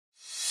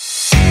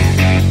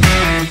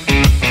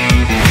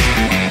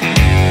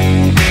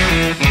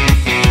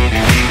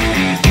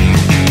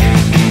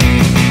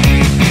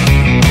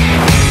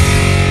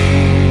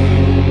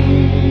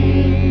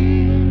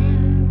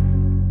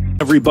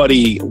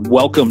everybody.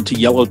 Welcome to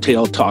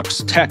Yellowtail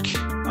Talks Tech.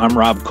 I'm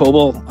Rob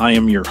Coble. I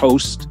am your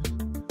host.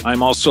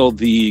 I'm also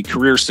the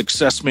Career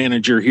Success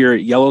Manager here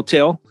at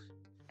Yellowtail.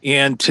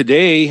 And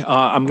today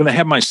I'm going to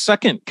have my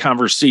second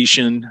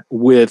conversation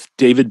with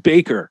David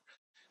Baker.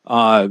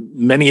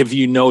 Many of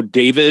you know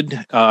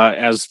David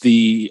as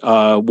the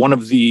one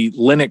of the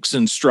Linux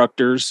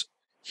instructors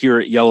here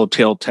at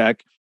Yellowtail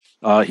Tech.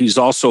 He's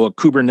also a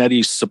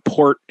Kubernetes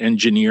support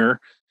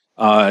engineer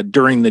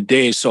during the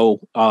day.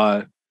 So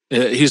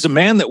he's a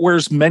man that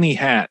wears many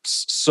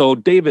hats. So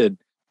David,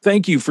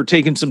 thank you for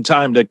taking some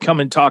time to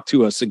come and talk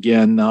to us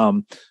again.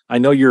 I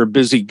know you're a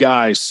busy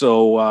guy,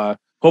 so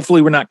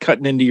hopefully we're not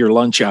cutting into your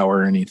lunch hour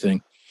or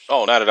anything.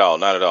 Oh, not at all.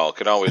 Not at all.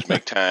 Can always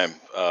make time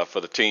for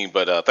the team,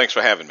 but thanks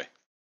for having me.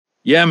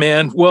 Yeah,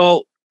 man.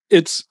 Well,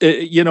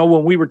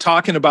 when we were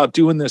talking about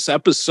doing this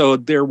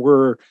episode, there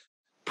were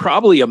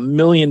probably a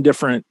million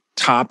different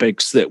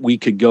topics that we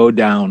could go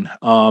down.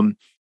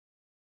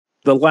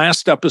 The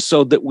last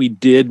episode that we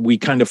did, we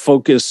kind of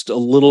focused a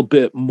little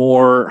bit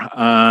more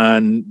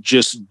on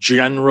just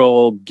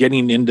general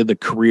getting into the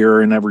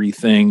career and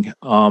everything.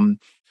 I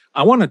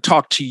want to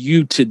talk to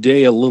you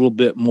today a little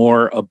bit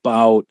more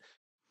about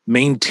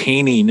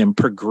maintaining and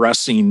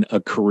progressing a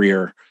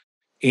career.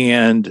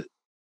 And,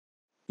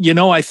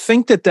 I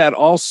think that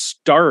all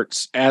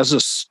starts as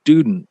a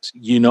student.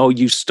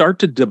 You start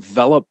to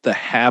develop the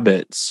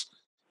habits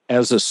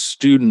as a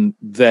student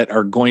that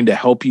are going to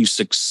help you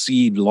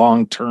succeed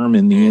long-term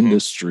in the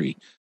industry.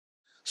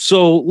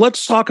 So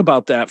let's talk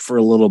about that for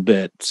a little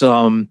bit.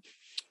 And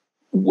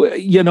I'm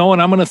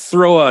going to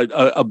throw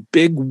a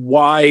big,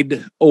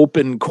 wide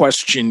open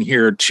question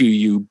here to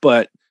you,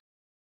 but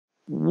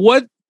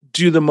what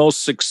do the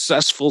most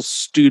successful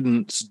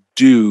students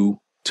do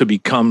to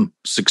become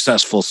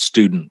successful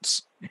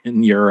students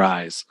in your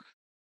eyes?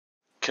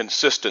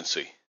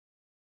 Consistency.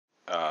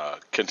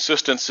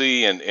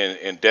 Consistency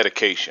and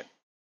dedication.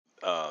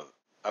 I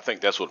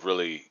think that's what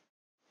really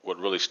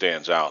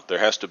stands out. There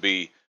has to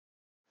be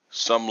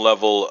some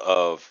level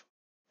of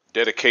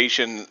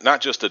dedication, not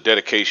just the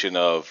dedication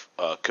of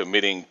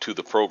committing to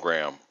the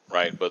program,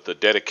 right? But the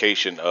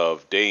dedication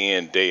of day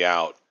in, day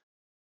out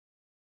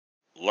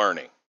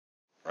learning,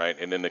 right?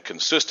 And then the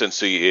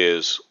consistency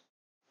is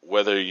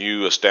whether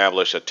you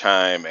establish a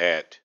time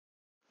at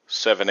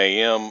 7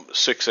 a.m.,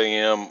 6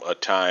 a.m., a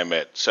time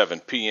at 7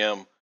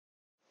 p.m.,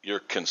 you're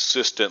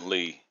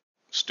consistently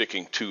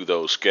sticking to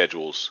those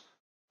schedules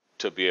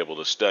to be able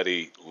to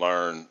study,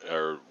 learn,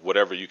 or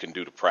whatever you can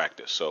do to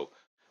practice. So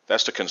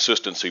that's the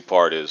consistency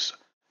part, is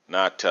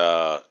not,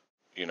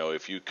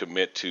 if you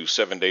commit to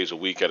 7 days a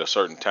week at a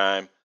certain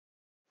time,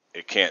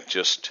 it can't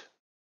just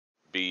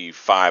be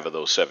 5 of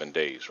those 7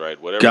 days,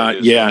 right? Whatever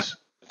it is,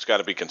 it's got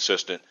to be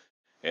consistent.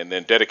 And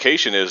then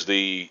dedication is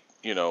the,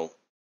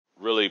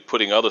 really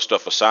putting other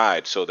stuff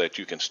aside so that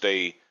you can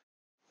stay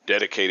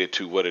dedicated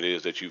to what it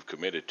is that you've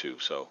committed to.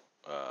 So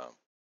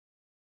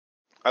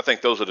I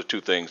think those are the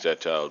two things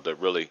that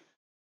really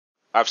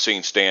I've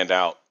seen stand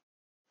out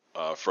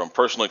from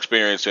personal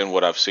experience, and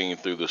what I've seen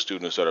through the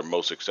students that are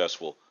most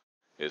successful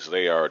is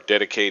they are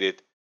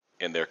dedicated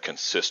and they're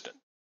consistent.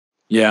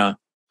 Yeah.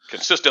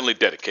 Consistently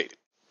dedicated.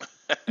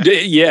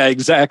 Yeah,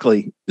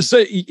 exactly. So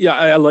yeah,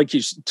 I like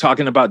you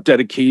talking about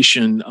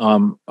dedication.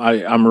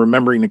 I'm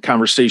remembering a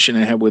conversation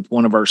I had with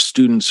one of our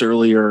students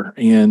earlier,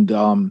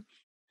 and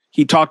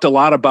he talked a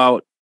lot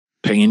about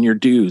paying your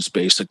dues,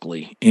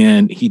 basically.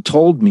 And he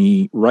told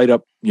me right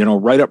up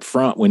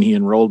front when he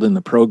enrolled in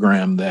the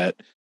program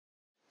that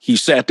he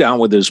sat down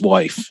with his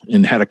wife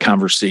and had a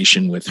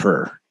conversation with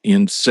her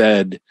and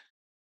said,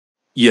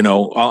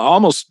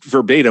 almost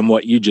verbatim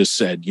what you just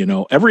said,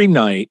 every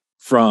night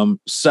from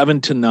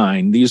 7 to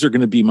 9, these are going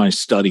to be my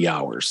study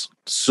hours.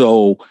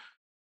 So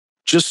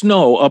just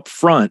know up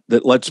front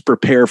that let's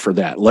prepare for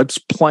that. Let's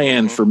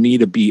plan for me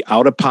to be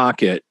out of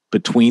pocket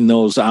between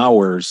those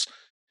hours.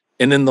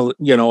 And in the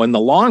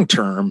long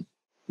term,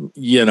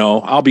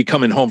 I'll be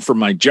coming home from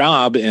my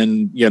job,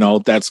 and,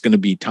 that's going to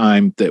be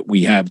time that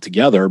we have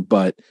together.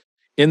 But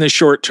in the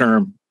short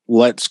term,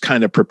 let's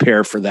kind of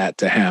prepare for that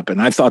to happen.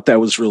 I thought that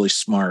was really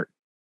smart.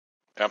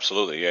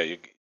 Absolutely. Yeah.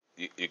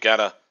 You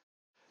gotta,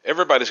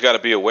 everybody's got to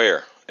be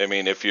aware. I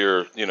mean, if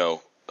you're,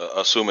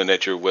 assuming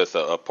that you're with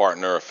a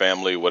partner, a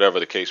family, whatever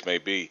the case may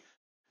be,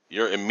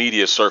 your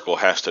immediate circle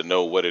has to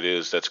know what it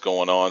is that's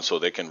going on so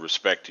they can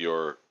respect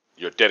your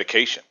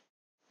dedication.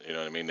 You know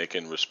what I mean? They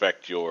can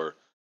respect your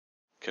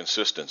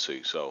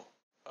consistency. So,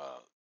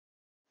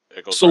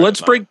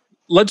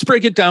 let's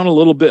break it down a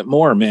little bit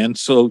more, man.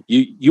 So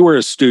you were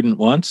a student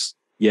once.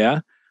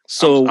 Yeah.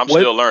 So I'm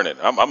still learning.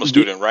 I'm a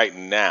student right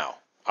now.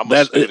 I'm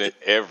a student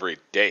every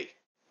day.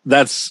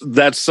 That's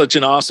such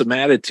an awesome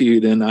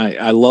attitude. And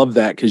I love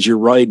that, because you're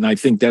right. And I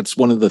think that's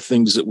one of the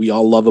things that we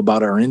all love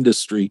about our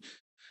industry.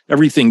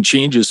 Everything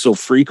changes so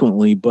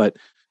frequently, but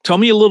tell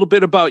me a little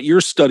bit about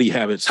your study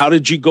habits. How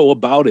did you go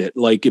about it?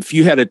 Like, if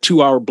you had a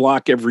 2-hour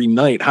block every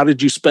night, how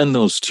did you spend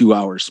those 2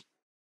 hours?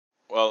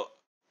 Well,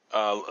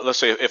 let's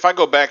say if I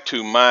go back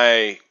to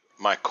my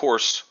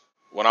course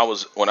when I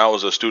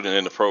was a student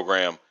in the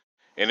program,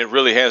 And it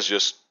really has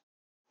just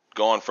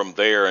gone from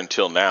there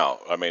until now.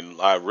 I mean,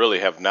 I really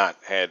have not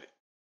had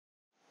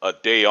a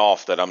day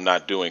off that I'm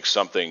not doing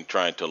something,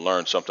 trying to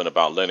learn something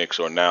about Linux,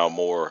 or now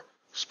more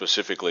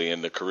specifically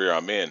in the career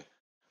I'm in.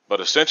 But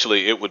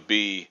essentially, it would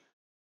be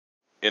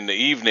in the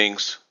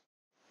evenings,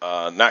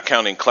 not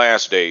counting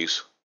class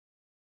days,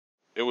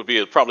 it would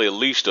be probably at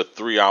least a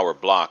 3 hour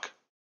block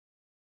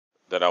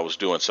that I was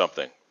doing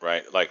something,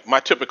 right? Like my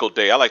typical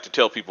day, I like to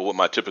tell people what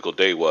my typical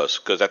day was,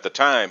 because at the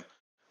time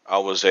I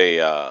was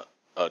a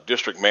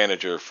district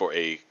manager for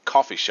a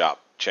coffee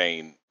shop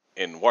chain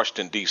in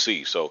Washington,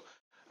 D.C. So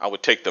I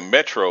would take the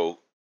metro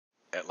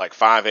at like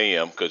 5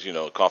 a.m. because, you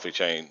know, coffee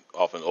chain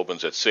often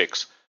opens at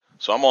 6.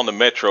 So I'm on the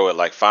metro at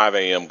like 5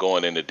 a.m.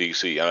 going into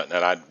D.C. and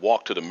I'd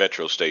walk to the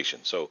metro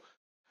station. So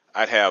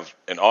I'd have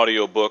an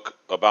audio book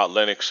about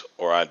Linux,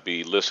 or I'd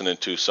be listening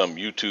to some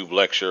YouTube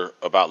lecture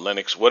about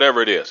Linux,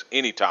 whatever it is,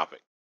 any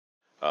topic.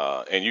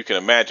 And you can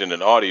imagine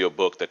an audio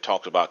book that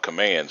talks about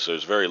commands.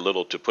 There's very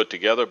little to put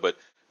together, but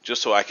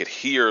just so I could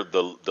hear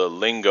the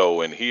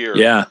lingo and hear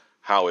Yeah.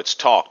 how it's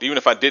talked. Even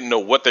if I didn't know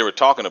what they were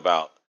talking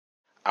about,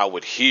 I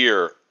would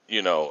hear,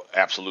 you know,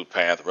 absolute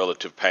path,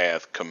 relative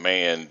path,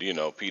 command, you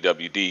know,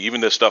 PWD,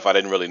 even this stuff I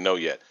didn't really know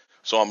yet.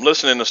 So I'm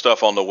listening to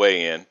stuff on the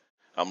way in.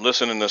 I'm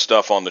listening to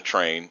stuff on the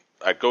train.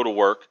 I go to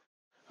work.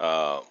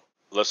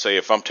 Let's say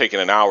if I'm taking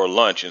an hour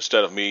lunch,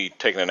 instead of me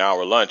taking an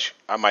hour lunch,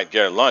 I might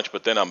get a lunch,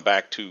 but then I'm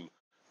back to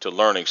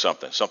learning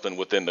something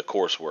within the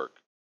coursework.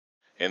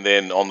 And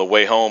then on the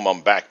way home,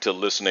 I'm back to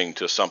listening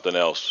to something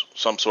else,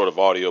 some sort of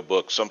audio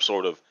book, some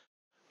sort of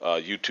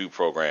YouTube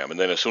program. And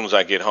then as soon as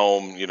I get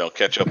home, you know,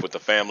 catch up with the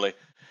family,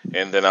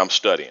 and then I'm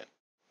studying,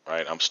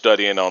 right? I'm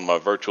studying on my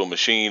virtual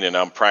machine, and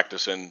I'm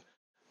practicing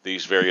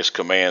these various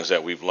commands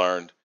that we've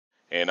learned.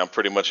 And I'm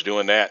pretty much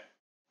doing that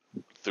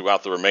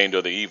throughout the remainder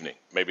of the evening.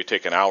 Maybe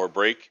take an hour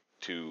break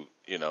to,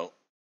 you know,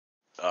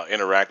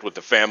 interact with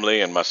the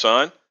family and my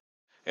son,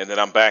 and then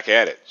I'm back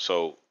at it.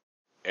 So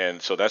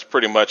that's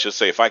pretty much, let's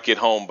say if I get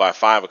home by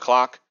 5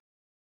 o'clock,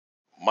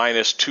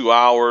 minus 2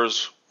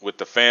 hours with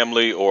the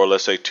family, or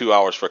let's say 2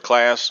 hours for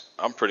class,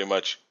 I'm pretty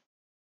much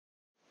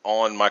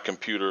on my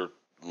computer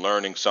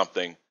learning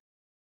something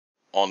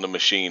on the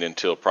machine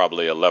until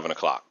probably 11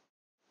 o'clock.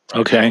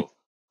 Right? Okay.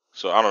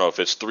 So I don't know if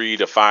it's 3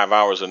 to 5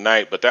 hours a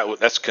night, but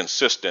that's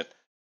consistent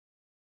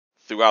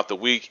throughout the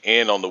week.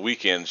 And on the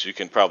weekends, you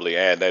can probably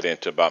add that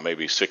into about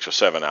maybe 6 or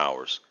 7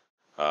 hours,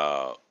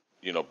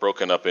 you know,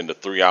 broken up into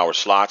 3 hour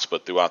slots,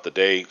 but throughout the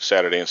day,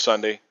 Saturday and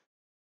Sunday,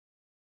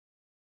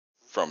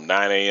 from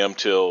 9 a.m.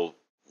 till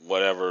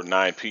whatever,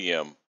 9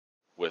 p.m.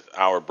 with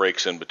hour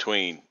breaks in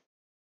between,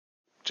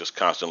 just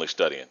constantly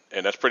studying.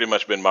 And that's pretty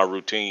much been my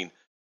routine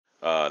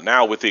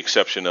now, with the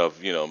exception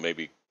of, you know,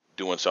 maybe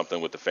doing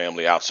something with the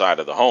family outside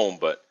of the home,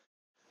 but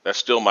that's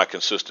still my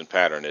consistent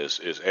pattern is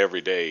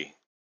every day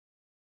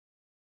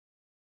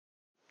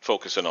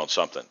focusing on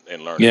something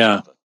and learning Yeah.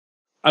 something.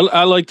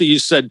 I like that you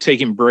said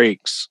taking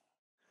breaks.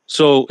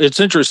 So it's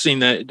interesting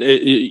that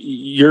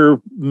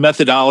your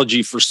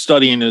methodology for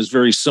studying is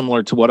very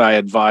similar to what I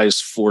advise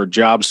for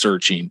job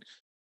searching.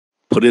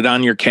 Put it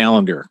on your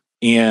calendar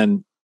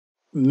and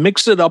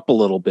mix it up a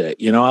little bit.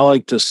 You know, I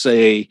like to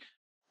say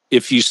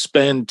if you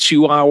spend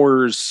 2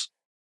 hours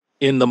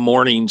in the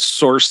morning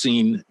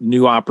sourcing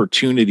new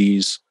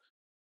opportunities,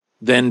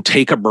 then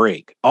take a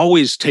break.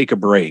 Always take a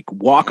break.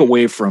 Walk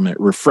away from it.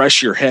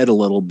 Refresh your head a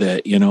little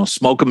bit. You know,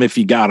 smoke them if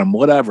you got them,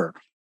 whatever.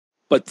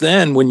 But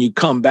then when you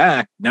come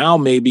back, now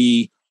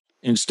maybe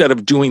instead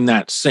of doing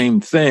that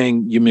same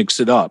thing, you mix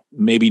it up.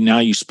 Maybe now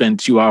you spend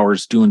 2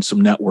 hours doing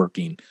some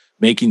networking,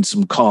 making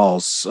some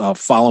calls,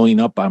 following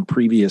up on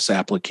previous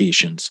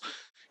applications.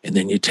 And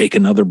then you take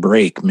another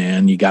break,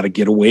 man. You got to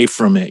get away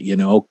from it, you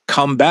know,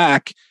 come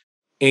back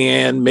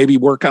and maybe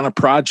work on a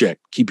project,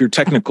 keep your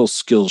technical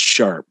skills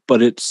sharp.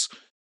 But it's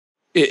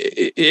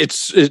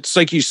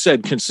like you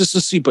said,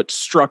 consistency, but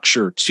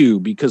structure too,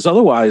 because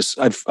otherwise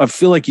I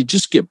feel like you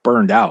just get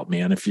burned out,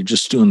 man, if you're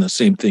just doing the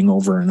same thing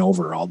over and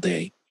over all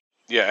day.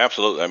 Yeah,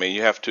 absolutely. I mean,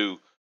 you have to,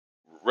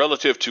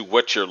 relative to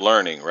what you're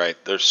learning, right?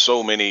 There's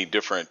so many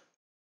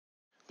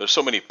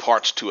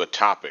parts to a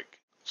topic.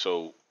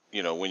 So,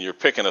 you know, when you're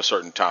picking a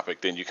certain topic,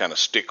 then you kind of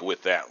stick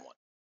with that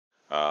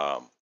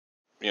one.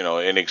 You know,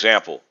 an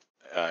example,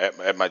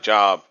 at my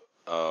job,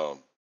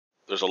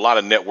 there's a lot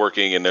of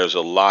networking and there's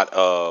a lot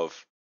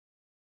of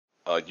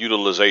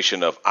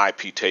utilization of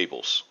IP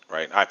tables,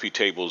 right? IP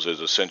tables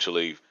is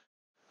essentially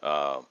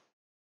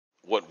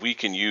what we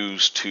can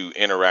use to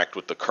interact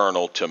with the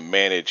kernel to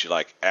manage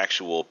like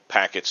actual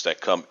packets that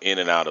come in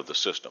and out of the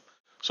system.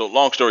 So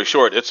long story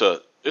short, it's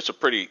a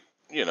pretty,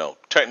 you know,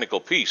 technical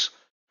piece,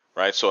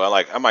 right? So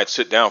I might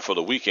sit down for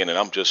the weekend and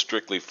I'm just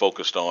strictly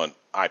focused on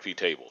IP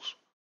tables.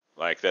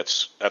 Like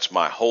that's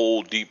my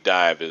whole deep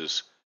dive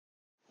is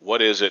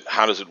what is it?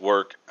 How does it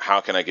work? How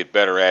can I get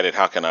better at it?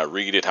 How can I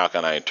read it? How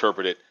can I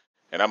interpret it?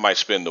 And I might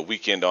spend the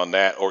weekend on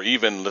that, or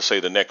even let's say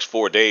the next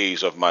 4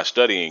 days of my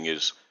studying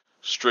is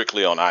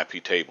strictly on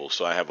IP tables.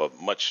 So I have a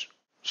much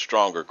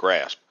stronger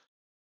grasp.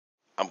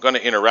 I'm going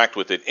to interact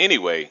with it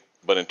anyway,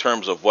 but in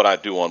terms of what I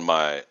do on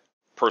my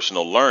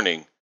personal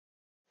learning,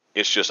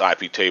 it's just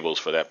IP tables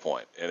for that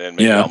point, and then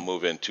maybe I'll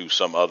move into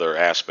some other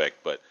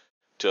aspect. But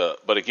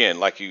again,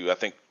 like you, I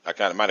think I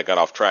kind of might have got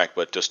off track,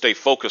 but to stay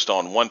focused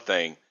on one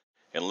thing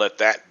and let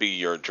that be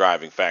your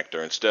driving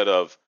factor instead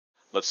of,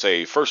 let's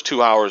say, first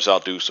 2 hours I'll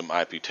do some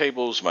IP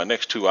tables, my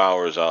next 2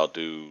 hours I'll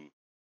do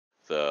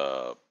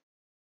the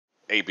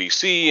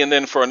ABC, and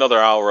then for another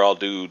hour I'll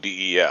do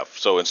DEF.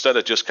 So instead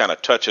of just kind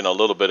of touching a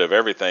little bit of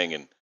everything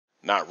and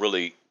not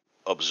really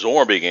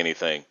absorbing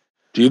anything,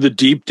 do the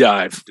deep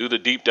dive. Do the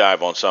deep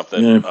dive on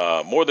something,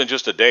 more than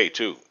just a day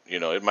too.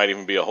 It might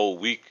even be a whole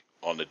week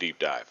on the deep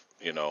dive.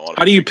 On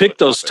how do you pick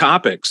those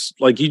topics?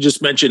 Like you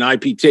just mentioned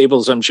IP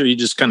tables. I'm sure you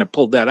just kind of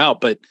pulled that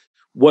out, but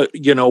what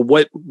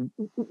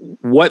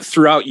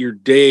throughout your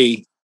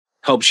day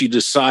helps you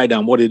decide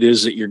on what it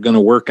is that you're going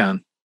to work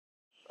on?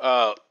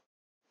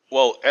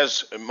 Well,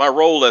 as my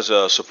role as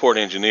a support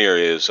engineer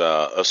is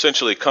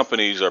essentially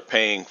companies are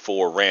paying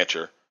for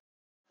Rancher.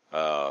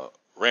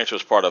 Rancher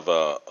is part of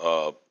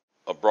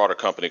a broader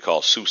company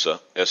called SUSE,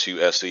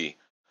 SUSE.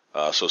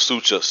 So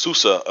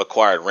SUSE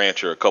acquired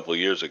Rancher a couple of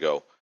years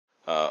ago.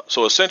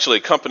 So essentially,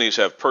 companies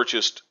have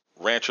purchased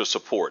Rancher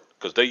support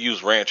because they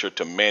use Rancher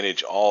to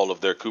manage all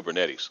of their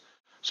Kubernetes.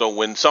 So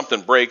when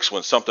something breaks,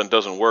 when something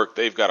doesn't work,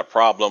 they've got a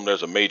problem,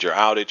 there's a major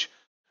outage,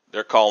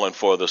 they're calling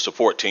for the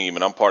support team,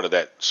 and I'm part of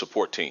that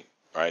support team,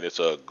 right? It's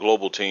a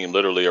global team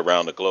literally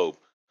around the globe,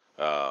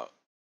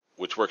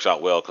 which works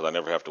out well because I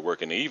never have to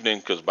work in the evening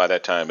because by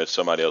that time it's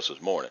somebody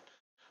else's morning.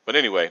 But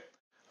anyway,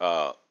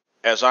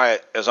 as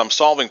I'm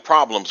solving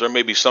problems, there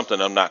may be something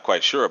I'm not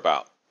quite sure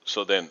about.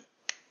 So then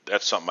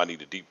that's something I need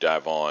to deep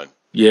dive on,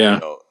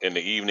 in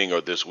the evening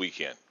or this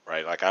weekend,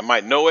 right? Like I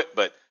might know it,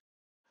 but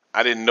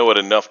I didn't know it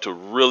enough to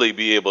really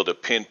be able to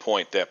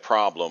pinpoint that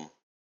problem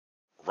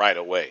right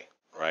away,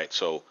 right?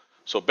 So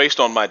based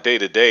on my day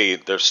to day,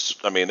 there's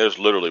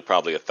literally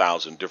probably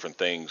 1,000 different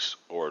things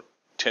or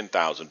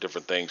 10,000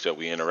 different things that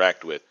we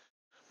interact with.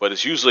 But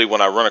it's usually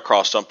when I run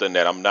across something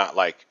that I'm not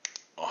like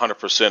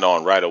 100%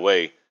 on right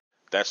away,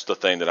 that's the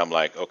thing that I'm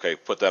like, okay,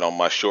 put that on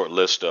my short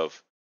list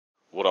of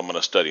what I'm going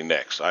to study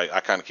next.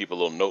 I kind of keep a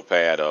little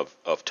notepad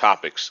of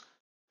topics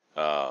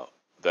that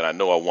I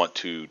know I want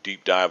to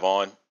deep dive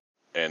on,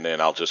 and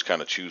then I'll just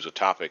kind of choose a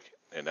topic,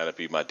 and that'll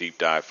be my deep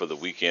dive for the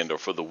weekend or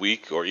for the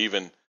week, or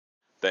even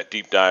that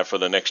deep dive for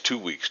the next 2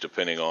 weeks,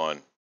 depending on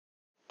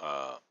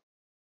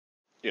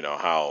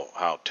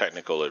how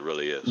technical it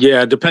really is.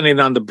 Yeah, depending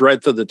on the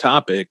breadth of the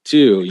topic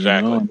too.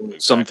 Exactly. Exactly.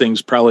 Some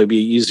things probably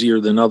be easier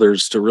than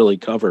others to really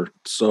cover.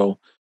 So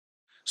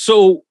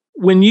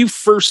when you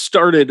first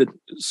started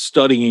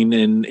studying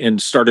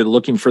and started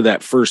looking for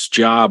that first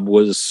job,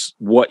 was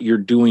what you're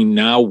doing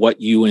now what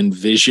you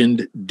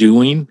envisioned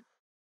doing?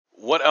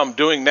 What I'm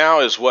doing now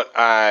is what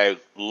I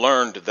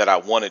learned that I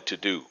wanted to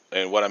do.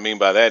 And what I mean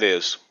by that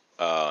is,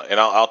 and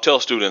I'll tell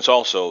students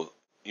also,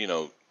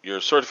 your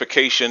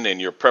certification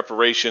and your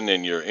preparation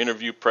and your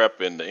interview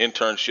prep and the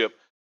internship,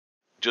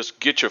 just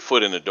get your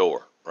foot in the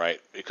door, right?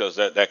 Because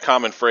that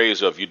common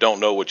phrase of you don't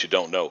know what you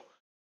don't know.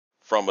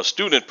 From a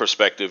student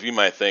perspective, you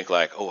might think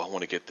like, oh, I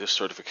want to get this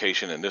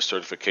certification,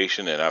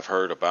 and I've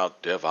heard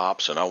about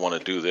DevOps, and I want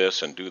to do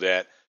this and do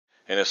that.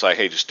 And it's like,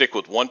 hey, just stick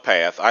with one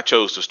path. I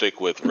chose to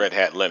stick with Red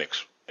Hat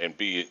Linux and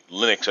be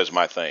Linux as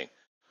my thing.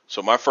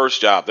 So my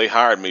first job, they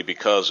hired me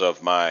because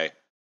of my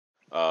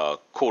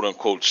quote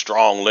unquote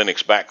strong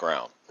Linux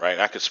background, right?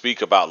 I could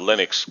speak about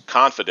Linux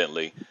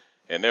confidently,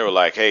 and they were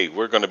like, hey,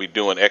 we're going to be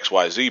doing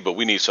XYZ, but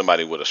we need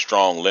somebody with a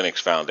strong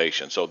Linux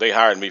foundation. So they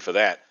hired me for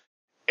that.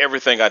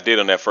 Everything I did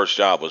on that first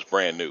job was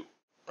brand new,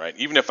 right?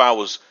 Even if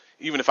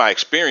I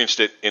experienced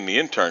it in the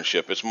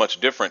internship, it's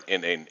much different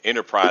in an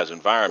enterprise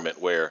environment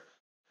where,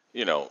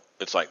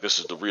 it's like, this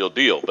is the real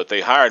deal. But they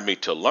hired me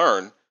to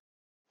learn,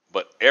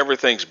 but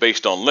everything's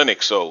based on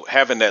Linux. So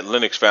having that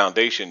Linux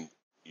foundation,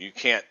 you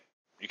can't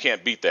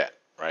beat that,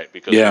 right?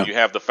 Because when you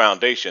have the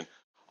foundation,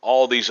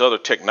 all these other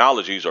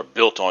technologies are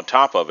built on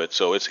top of it.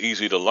 So it's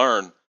easy to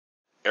learn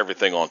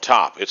everything on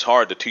top. It's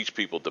hard to teach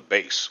people the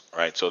base,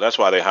 right? So that's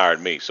why they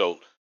hired me. So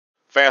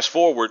fast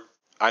forward,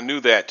 I knew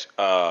that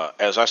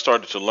as I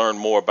started to learn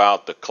more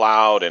about the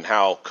cloud and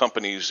how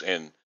companies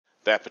in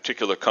that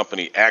particular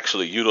company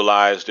actually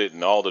utilized it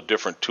and all the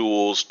different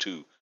tools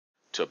to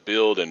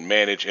build and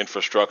manage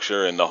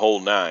infrastructure and the whole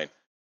nine,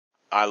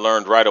 I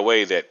learned right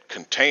away that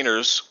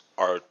containers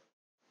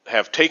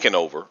have taken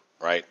over,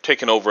 right?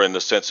 Taken over in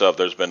the sense of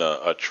there's been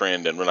a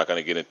trend, and we're not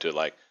going to get into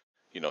like,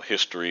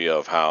 history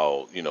of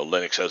how,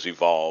 Linux has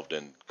evolved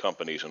and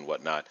companies and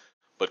whatnot,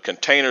 but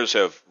containers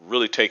have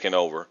really taken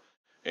over.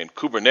 And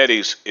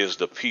Kubernetes is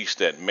the piece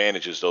that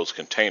manages those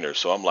containers.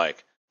 So I'm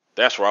like,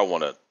 that's where I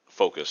want to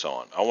focus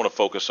on. I want to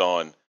focus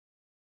on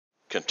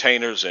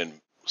containers and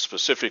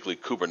specifically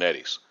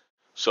Kubernetes.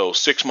 So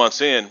 6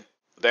 months in,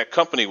 that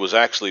company was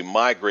actually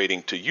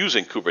migrating to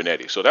using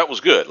Kubernetes. So that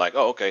was good. Like,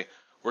 oh, okay,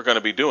 we're going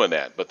to be doing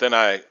that. But then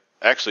a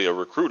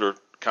recruiter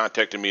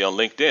contacted me on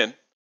LinkedIn,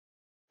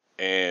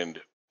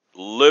 and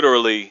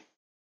literally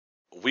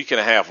a week and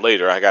a half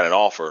later, I got an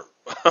offer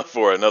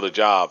for another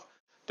job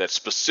that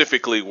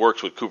specifically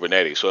works with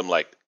Kubernetes. So I'm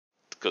like,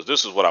 because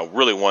this is what I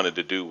really wanted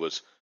to do,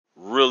 was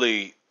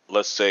really,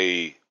 let's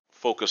say,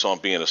 focus on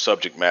being a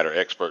subject matter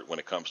expert when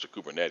it comes to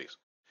Kubernetes.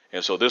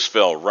 And so this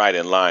fell right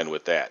in line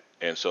with that.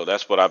 And so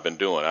that's what I've been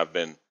doing. I've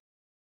been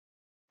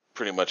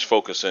pretty much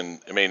focusing.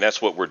 I mean,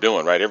 that's what we're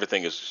doing, right?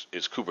 Everything is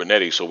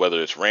Kubernetes. So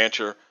whether it's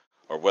Rancher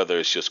or whether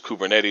it's just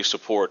Kubernetes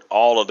support,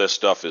 all of this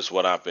stuff is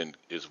what I've been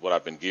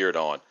geared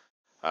on.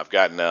 I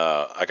got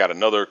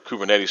another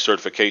Kubernetes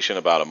certification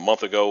about a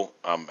month ago.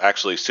 I'm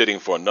actually sitting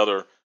for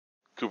another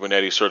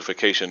Kubernetes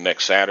certification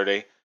next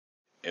Saturday,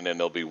 and then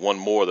there'll be one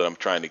more that I'm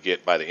trying to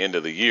get by the end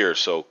of the year.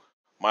 So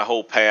my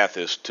whole path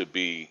is to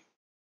be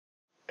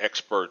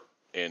expert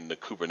in the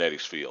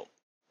Kubernetes field.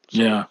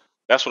 So Yeah.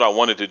 That's what I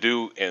wanted to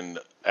do, and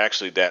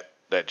actually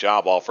that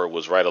job offer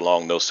was right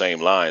along those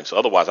same lines.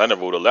 Otherwise, I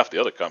never would have left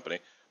the other company.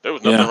 There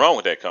was nothing wrong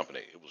with that company.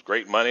 It was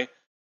great money,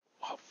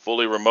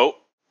 fully remote,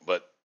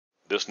 but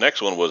this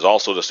next one was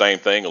also the same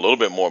thing, a little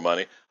bit more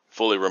money,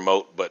 fully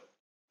remote, but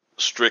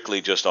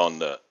strictly just on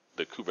the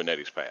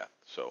Kubernetes path.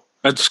 So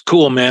That's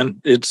cool,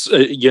 man. It's,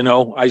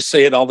 I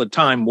say it all the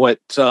time.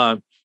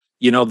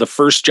 The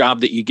first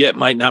job that you get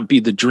might not be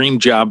the dream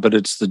job, but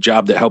it's the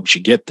job that helps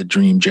you get the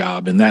dream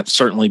job. And that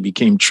certainly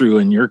became true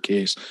in your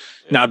case.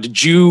 Yeah. Now,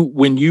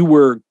 when you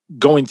were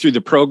going through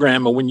the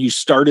program and when you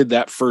started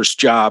that first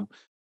job,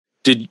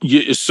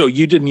 so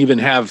you didn't even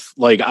have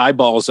like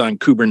eyeballs on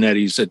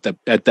Kubernetes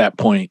at that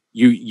point?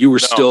 You were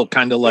still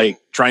kind of like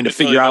trying to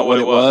figure out what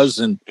it was.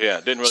 And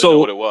didn't really know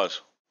what it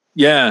was.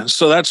 Yeah.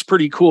 So that's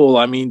pretty cool.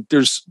 I mean,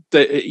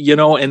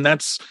 and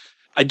that's,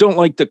 I don't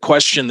like the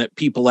question that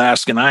people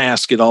ask, and I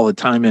ask it all the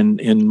time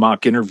in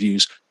mock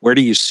interviews. Where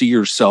do you see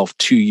yourself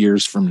 2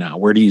 years from now?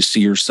 Where do you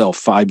see yourself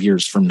 5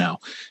 years from now?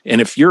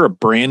 And if you're a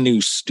brand new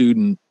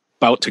student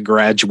about to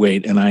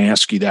graduate and I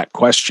ask you that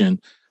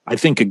question, I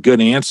think a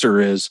good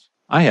answer is,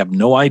 I have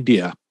no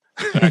idea.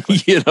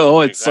 Exactly.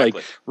 It's like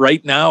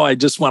right now, I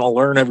just want to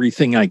learn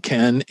everything I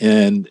can.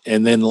 And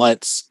then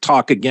let's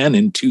talk again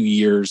in 2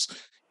 years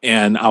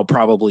and I'll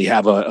probably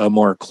have a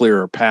more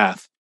clearer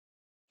path.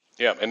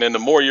 Yeah, and then the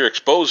more you're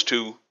exposed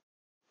to,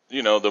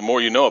 the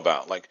more you know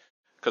about. Like,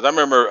 because I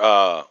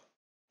remember,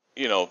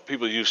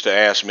 people used to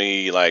ask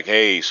me like,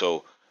 "Hey,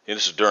 so and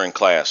this is during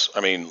class.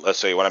 I mean, let's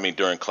say what I mean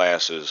during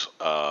class is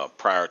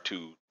prior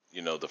to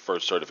the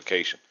first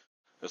certification.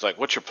 It's like,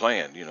 what's your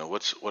plan?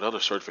 What other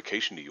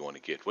certification do you want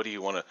to get? What do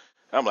you want to?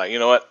 I'm like, you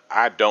know what?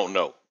 I don't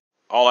know.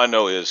 All I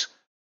know is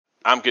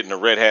I'm getting a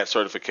Red Hat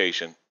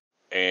certification,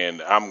 and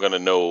I'm gonna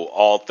know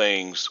all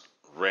things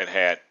Red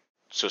Hat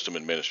system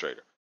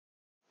administrator.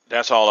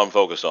 That's all I'm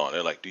focused on.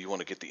 They're like, do you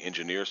want to get the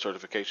engineer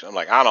certification? I'm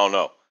like, I don't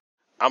know.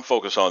 I'm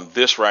focused on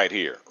this right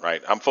here,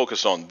 right? I'm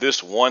focused on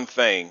this one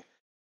thing,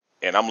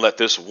 and I'm let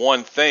this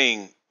one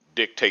thing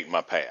dictate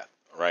my path,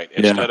 right?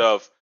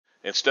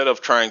 Instead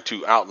of trying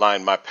to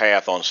outline my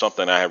path on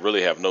something I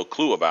really have no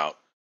clue about,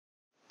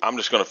 I'm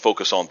just going to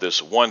focus on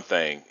this one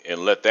thing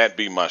and let that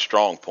be my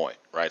strong point,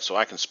 right? So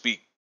I can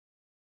speak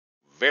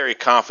very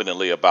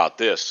confidently about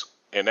this,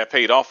 and that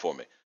paid off for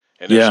me.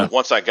 And then so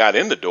once I got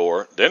in the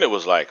door, then it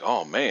was like,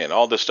 oh man,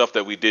 all this stuff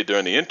that we did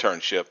during the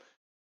internship,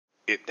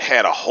 it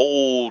had a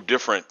whole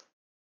different,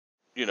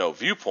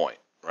 viewpoint,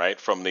 right?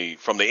 From the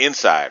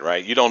inside,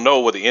 right? You don't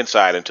know what the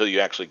inside until you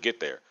actually get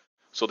there.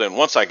 So then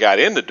once I got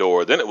in the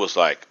door, then it was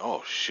like,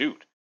 oh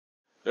shoot,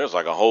 there's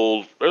a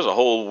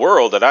whole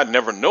world that I'd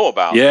never know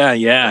about.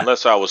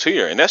 Unless I was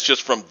here. And that's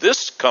just from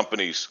this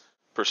company's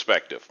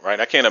perspective, right?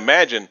 I can't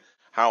imagine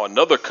how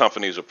another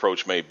company's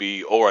approach may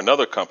be or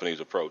another company's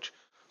approach.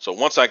 So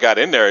once I got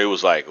in there, it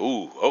was like,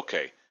 ooh,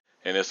 okay.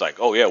 And it's like,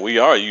 oh yeah, we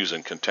are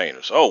using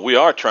containers. Oh, we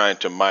are trying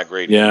to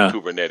migrate into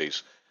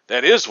Kubernetes.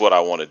 That is what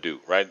I want to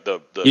do, right?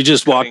 You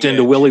just walked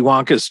into Willy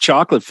Wonka's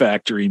chocolate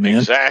factory, man.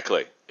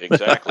 Exactly.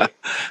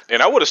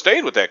 And I would have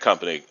stayed with that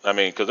company. I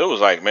mean, because it was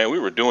like, man, we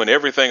were doing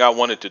everything I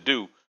wanted to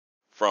do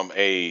from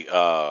and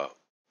I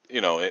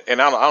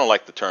don't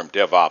like the term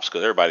DevOps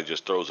because everybody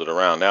just throws it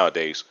around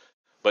nowadays.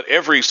 But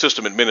every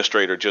system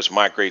administrator just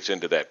migrates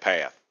into that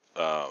path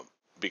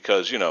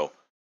because,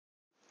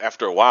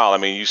 after a while, I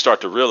mean, you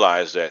start to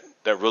realize that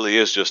really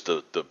is just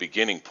the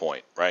beginning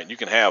point, right? You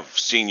can have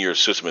senior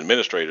system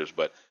administrators,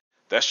 but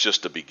that's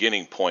just the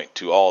beginning point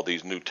to all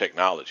these new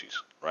technologies,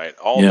 right?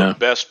 All the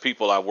best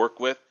people I work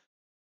with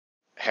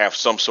have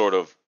some sort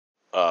of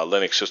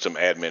Linux system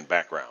admin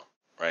background,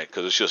 right?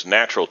 Because it's just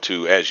natural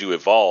to, as you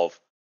evolve,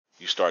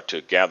 you start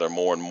to gather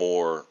more and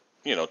more,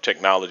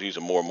 technologies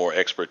and more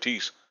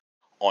expertise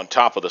on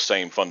top of the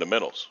same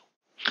fundamentals.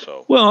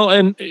 So well,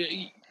 and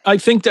I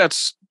think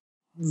that's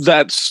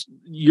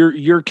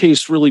your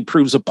case really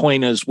proves a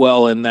point as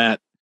well in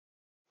that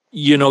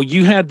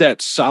you had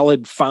that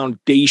solid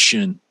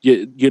foundation.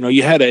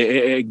 You had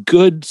a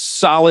good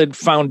solid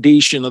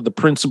foundation of the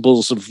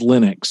principles of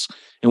Linux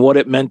and what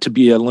it meant to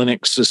be a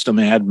Linux system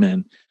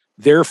admin.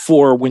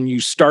 Therefore, when you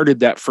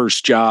started that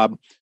first job,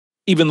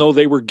 even though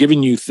they were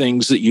giving you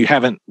things that you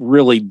haven't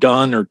really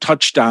done or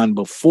touched on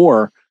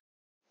before,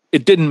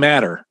 it didn't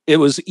matter. It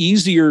was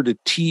easier to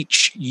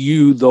teach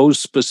you those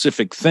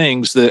specific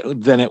things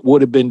than it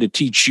would have been to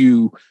teach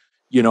you,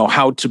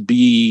 how to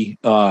be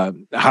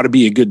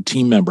a good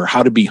team member,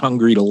 how to be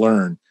hungry to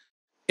learn.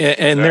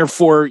 And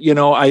therefore,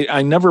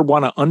 I never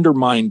want to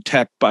undermine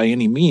tech by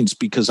any means,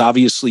 because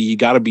obviously you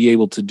got to be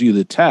able to do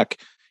the tech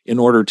in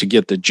order to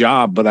get the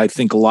job. But I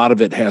think a lot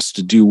of it has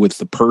to do with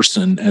the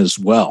person as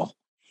well.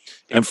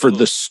 Absolutely. And for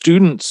the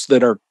students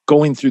that are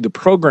going through the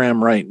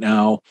program right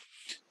now,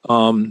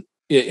 and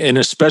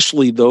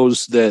especially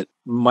those that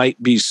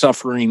might be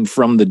suffering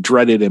from the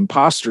dreaded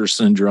imposter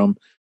syndrome,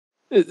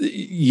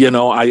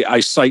 I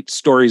cite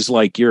stories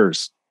like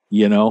yours.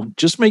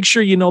 Just make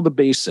sure you know the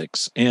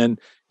basics. And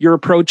your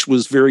approach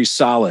was very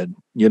solid.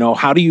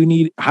 How do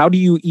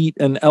you eat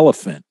an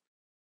elephant?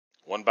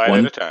 One bite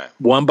at a time.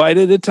 One bite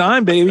at a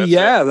time, baby.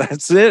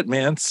 That's it,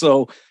 man.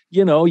 So,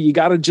 you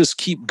got to just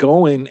keep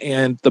going,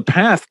 and the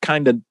path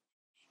kind of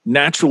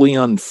naturally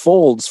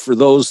unfolds for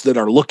those that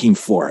are looking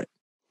for it.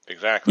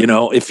 Exactly.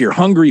 If you're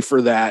hungry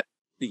for that,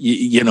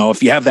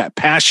 if you have that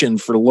passion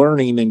for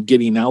learning and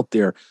getting out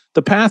there,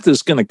 the path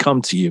is going to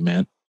come to you,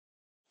 man.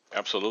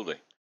 Absolutely.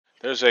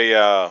 There's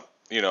and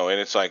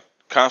it's like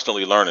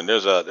constantly learning.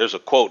 There's a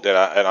quote that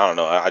I don't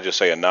know, I just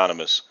say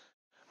anonymous,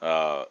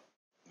 that,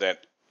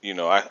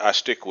 I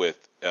stick with.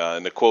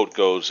 And the quote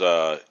goes,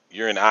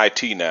 you're in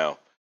IT now,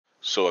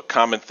 so a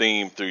common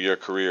theme through your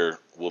career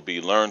will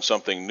be learn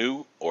something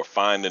new or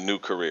find a new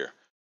career.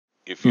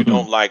 If you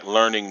don't like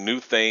learning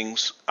new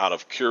things out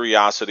of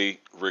curiosity,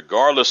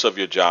 regardless of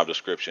your job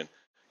description,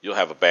 you'll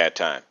have a bad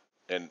time.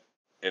 And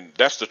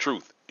that's the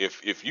truth.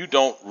 If you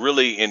don't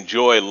really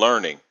enjoy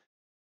learning,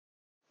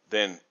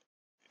 then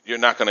you're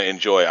not going to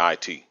enjoy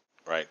IT,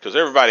 right? Because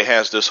everybody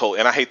has this whole,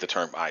 and I hate the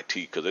term IT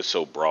because it's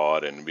so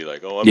broad, and be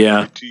like, oh,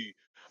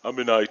 I'm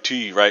in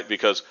IT, right?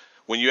 Because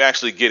when you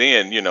actually get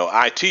in,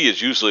 IT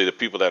is usually the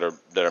people that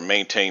are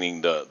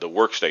maintaining the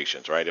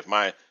workstations, right? If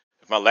my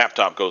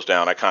laptop goes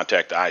down, I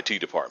contact the IT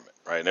department,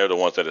 right? And they're the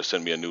ones that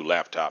send me a new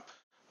laptop,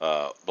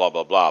 blah,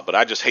 blah, blah. But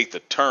I just hate the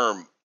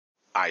term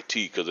IT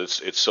because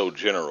it's so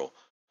general.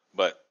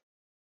 But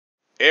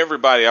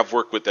everybody I've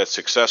worked with that's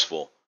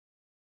successful,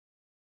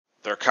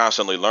 they're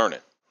constantly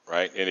learning,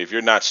 right? And if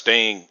you're not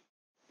staying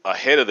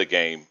ahead of the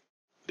game,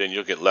 then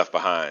you'll get left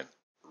behind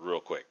real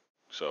quick.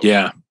 So,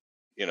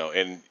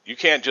 and you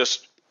can't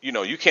just,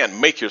 you can't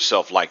make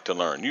yourself like to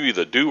learn. You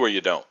either do or you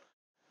don't.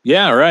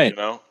 Yeah, right.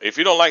 If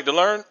you don't like to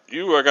learn,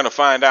 you are going to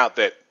find out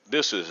that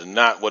this is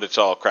not what it's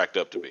all cracked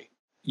up to be.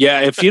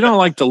 Yeah, if you don't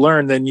like to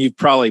learn, then you've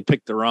probably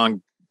picked the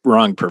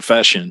wrong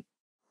profession.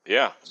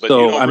 Yeah, but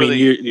so,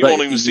 you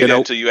won't even see that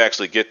until you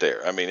actually get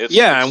there. I mean, it's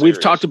and we've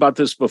talked about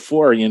this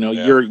before.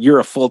 You're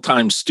a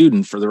full-time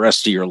student for the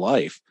rest of your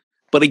life.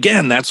 But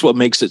again, that's what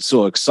makes it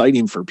so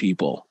exciting for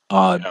people.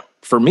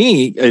 For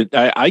me,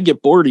 I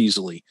get bored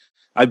easily.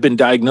 I've been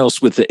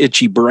diagnosed with the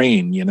itchy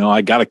brain.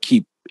 I got to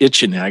keep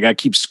itching it. I got to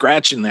keep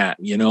scratching that,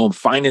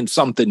 finding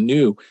something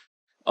new.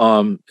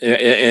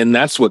 And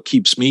that's what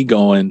keeps me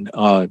going.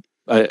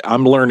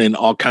 I'm learning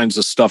all kinds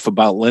of stuff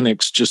about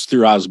Linux just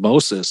through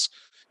osmosis,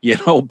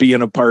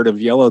 being a part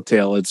of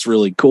Yellowtail. It's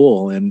really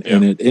cool. And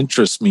it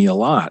interests me a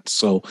lot.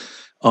 So,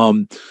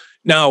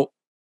 now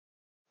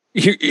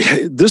here,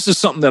 this is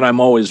something that I'm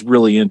always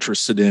really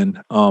interested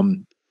in.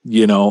 And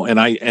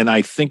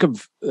I think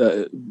of,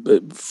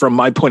 from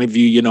my point of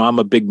view, I'm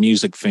a big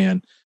music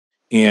fan,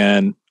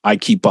 and I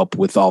keep up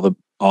with all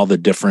the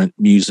different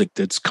music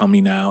that's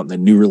coming out and the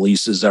new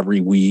releases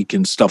every week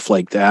and stuff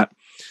like that.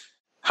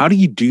 How do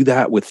you do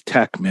that with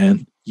tech,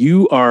 man?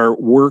 You are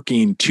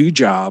working two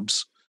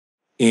jobs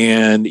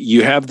and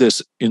you have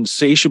this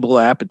insatiable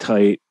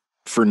appetite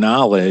for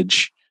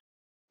knowledge,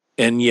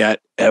 and yet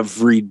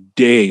every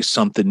day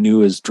something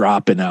new is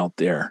dropping out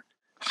there.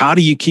 How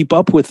do you keep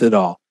up with it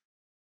all?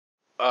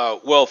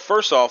 Well,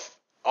 first off,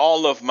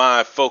 all of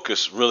my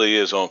focus really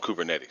is on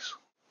Kubernetes,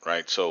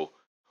 right? So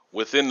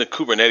within the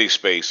Kubernetes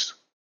space,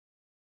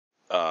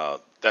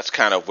 that's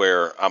kind of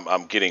where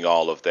I'm getting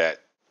all of that,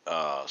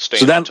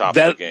 staying on top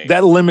of the game.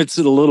 That limits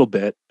it a little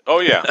bit. Oh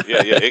yeah.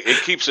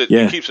 It keeps it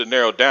it keeps it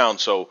narrowed down.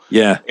 So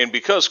and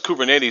because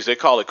Kubernetes, they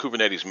call it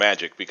Kubernetes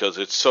magic because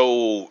it's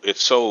so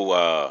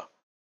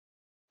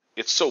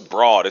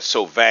broad, it's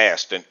so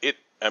vast, and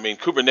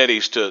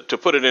Kubernetes, to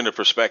put it into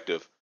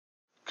perspective,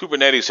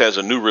 Kubernetes has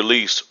a new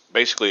release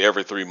basically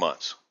every 3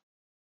 months,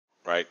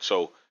 right?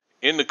 So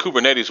in the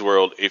Kubernetes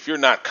world, if you're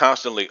not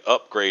constantly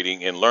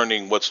upgrading and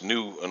learning what's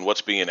new and what's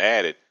being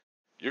added,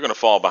 you're going to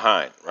fall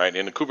behind, right?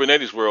 In the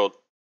Kubernetes world,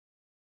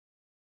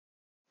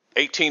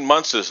 18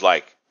 months is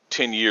like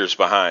 10 years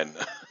behind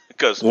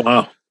because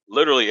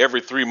literally every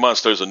 3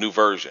 months there's a new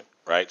version,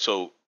 right?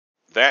 So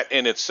that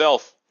in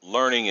itself,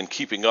 learning and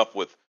keeping up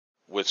with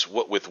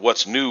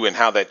what's new and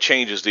how that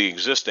changes the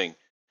existing,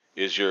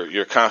 is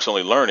you're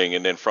constantly learning.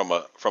 And then from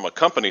a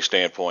company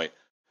standpoint,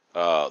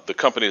 the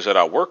companies that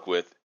I work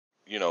with,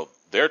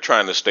 they're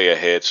trying to stay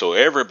ahead. So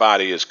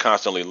everybody is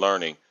constantly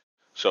learning.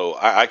 So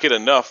I get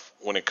enough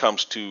when it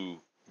comes to,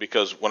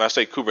 because when I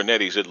say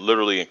Kubernetes, it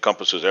literally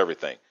encompasses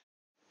everything.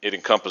 It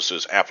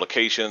encompasses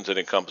applications. It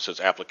encompasses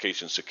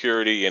application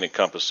security. It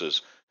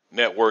encompasses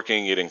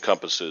networking. It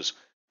encompasses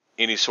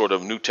any sort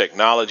of new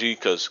technology,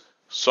 because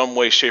some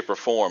way, shape, or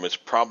form, it's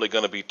probably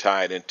going to be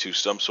tied into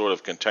some sort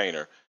of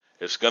container.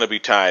 It's going to be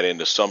tied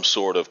into some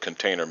sort of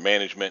container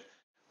management,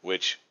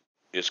 which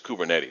is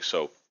Kubernetes.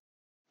 So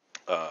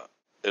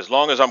as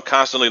long as I'm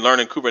constantly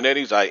learning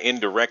Kubernetes, I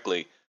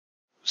indirectly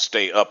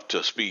stay up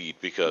to speed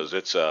because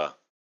it's a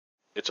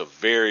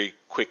very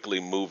quickly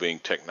moving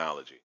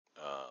technology.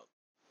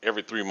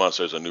 Every 3 months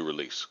there's a new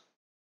release.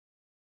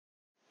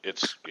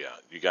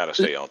 You got to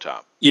stay on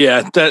top.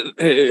 Yeah,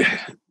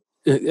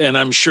 and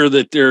I'm sure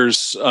that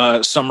there's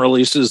some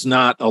releases,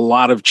 not a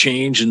lot of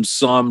change, and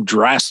some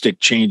drastic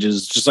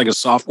changes, just like a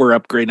software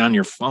upgrade on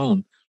your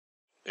phone.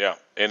 Yeah,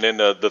 and then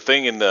the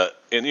thing in the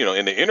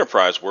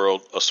enterprise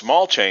world, a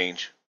small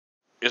change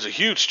is a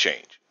huge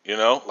change.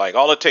 Like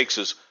all it takes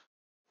is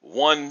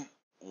one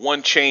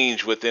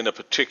change within a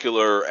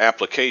particular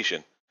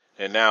application,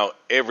 and now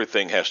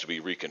everything has to be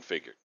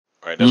reconfigured.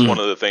 Right, that's one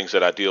of the things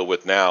that I deal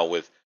with now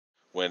with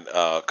when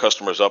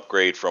customers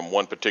upgrade from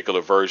one particular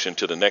version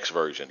to the next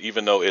version,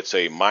 even though it's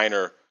a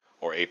minor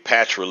or a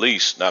patch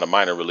release, not a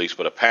minor release,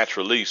 but a patch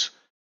release,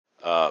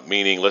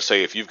 meaning let's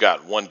say if you've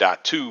got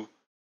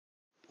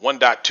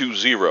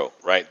 1.20,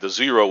 right, the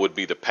 0 would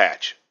be the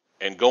patch.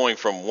 And going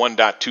from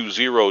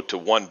 1.20 to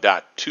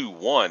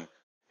 1.21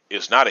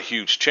 is not a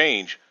huge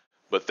change,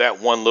 but that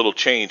one little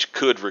change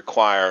could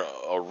require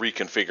a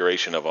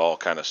reconfiguration of all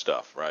kind of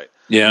stuff, right?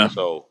 Yeah.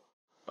 So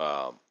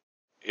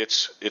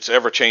it's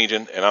ever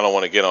changing, and I don't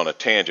want to get on a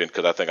tangent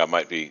because I think I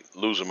might be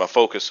losing my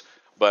focus.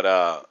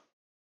 But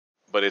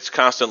it's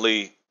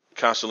constantly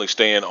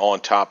staying on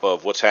top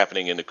of what's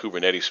happening in the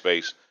Kubernetes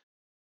space.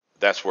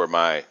 That's where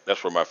my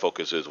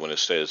focus is when it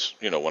says,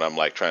 when I'm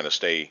like trying to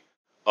stay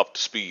up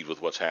to speed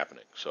with what's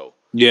happening. So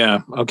yeah,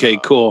 okay,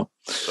 cool.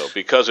 So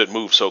because it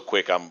moves so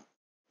quick, I'm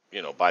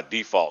by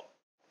default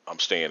I'm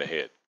staying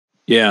ahead.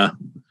 Yeah.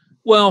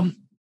 Well,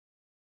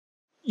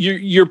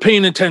 you're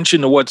paying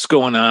attention to what's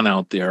going on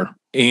out there.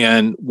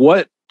 And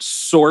what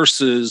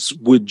sources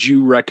would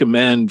you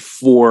recommend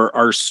for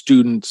our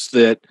students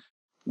that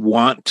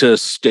want to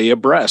stay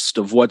abreast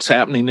of what's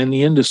happening in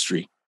the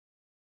industry?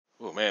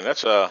 Oh man,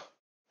 that's a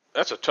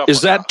tough Is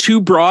one. that too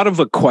broad of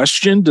a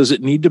question? Does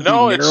it need to be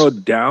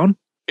narrowed down?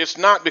 It's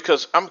not,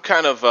 because I'm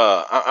kind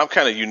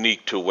of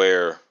unique to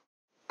where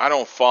I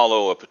don't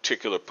follow a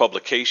particular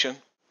publication.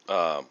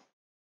 I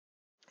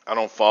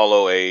don't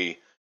follow a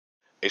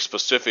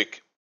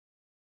specific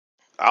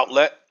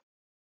outlet.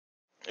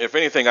 If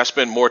anything, I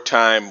spend more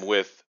time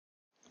with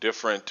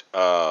different.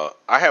 I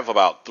have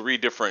about 3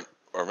 different,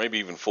 or maybe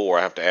even 4.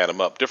 I have to add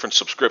them up. Different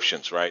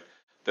subscriptions, right?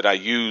 That I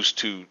use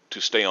to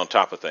stay on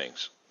top of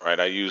things, right?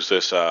 I use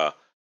this.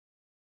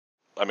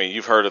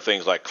 You've heard of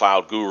things like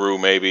Cloud Guru,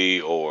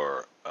 maybe,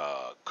 or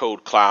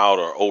Code Cloud,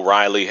 or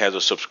O'Reilly has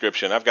a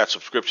subscription. I've got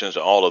subscriptions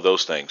to all of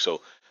those things,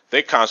 so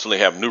they constantly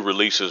have new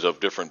releases of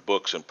different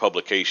books and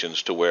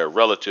publications. To where,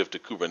 relative to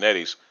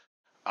Kubernetes,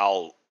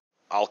 I'll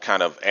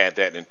kind of add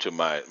that into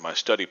my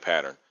study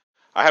pattern.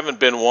 I haven't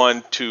been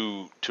one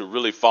to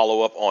really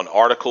follow up on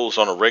articles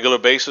on a regular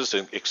basis,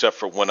 except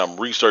for when I'm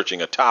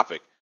researching a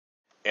topic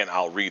and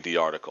I'll read the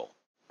article,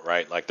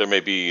 right? Like there may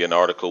be an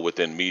article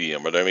within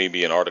Medium, or there may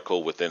be an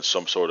article within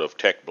some sort of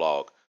tech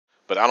blog,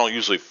 but I don't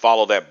usually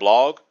follow that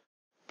blog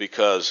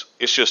because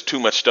it's just too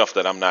much stuff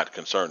that I'm not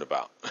concerned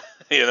about,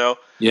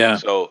 Yeah.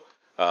 So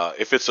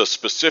if it's a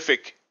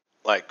specific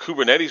like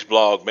Kubernetes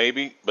blog,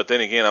 maybe, but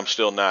then again,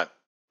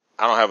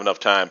 I don't have enough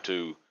time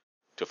to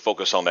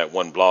focus on that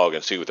one blog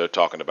and see what they're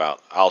talking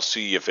about. I'll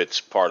see if it's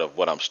part of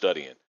what I'm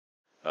studying.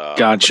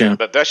 Gotcha.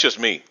 But that's just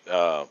me.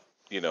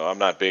 I'm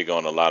not big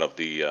on a lot of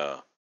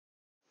the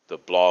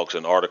blogs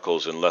and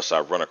articles unless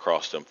I run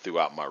across them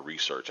throughout my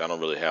research. I don't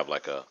really have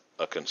like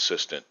a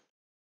consistent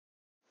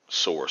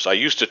source. I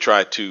used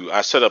to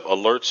I set up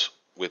alerts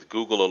with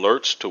Google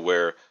Alerts to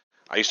where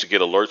I used to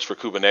get alerts for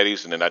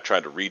Kubernetes, and then I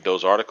tried to read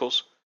those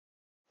articles,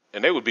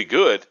 and they would be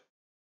good.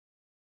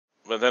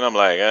 But then I'm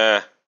like,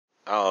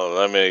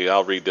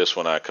 I'll read this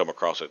when I come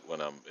across it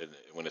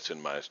when it's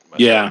in my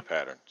study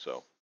pattern.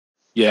 So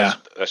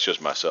that's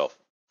just myself.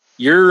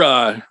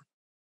 You're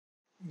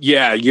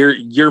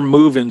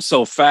moving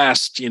so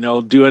fast,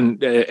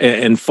 doing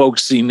and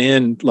focusing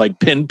in, like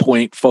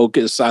pinpoint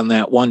focus on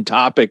that one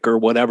topic or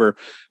whatever.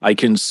 I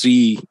can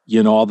see,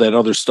 all that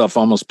other stuff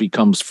almost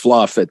becomes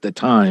fluff at the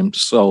time.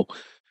 So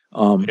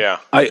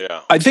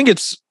I think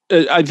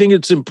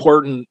it's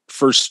important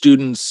for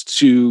students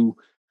to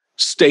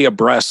stay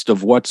abreast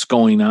of what's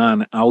going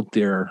on out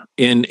there.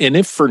 And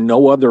if for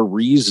no other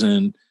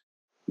reason,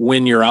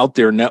 when you're out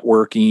there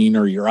networking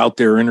or you're out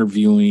there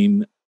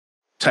interviewing,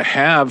 to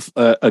have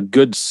a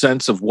good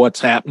sense of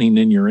what's happening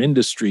in your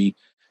industry.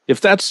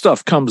 If that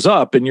stuff comes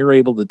up and you're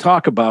able to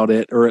talk about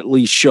it or at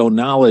least show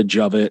knowledge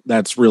of it,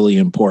 that's really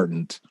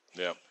important.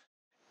 Yeah.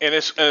 And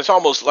it's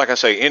almost like I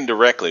say,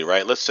 indirectly,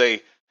 right? Let's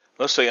say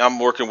I'm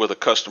working with a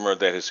customer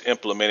that is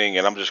implementing,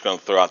 and I'm just going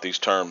to throw out these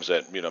terms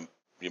that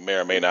you may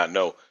or may not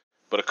know.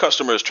 But a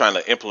customer is trying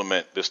to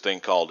implement this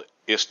thing called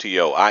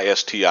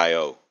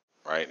ISTIO,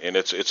 right? And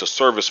it's a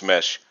service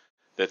mesh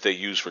that they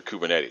use for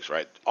Kubernetes,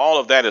 right? All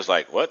of that is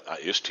like, what?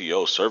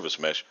 ISTIO service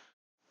mesh.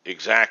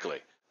 Exactly.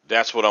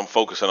 That's what I'm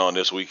focusing on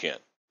this weekend,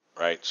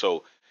 right?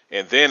 So,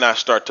 and then I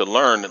start to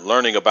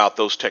learning about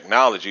those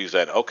technologies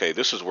that, okay,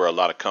 this is where a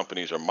lot of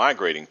companies are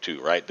migrating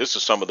to, right? This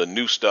is some of the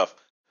new stuff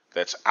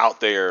that's out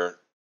there,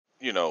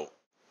 you know,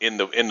 in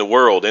the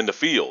world, in the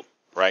field,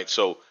 right?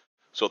 So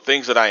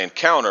things that I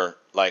encounter,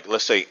 like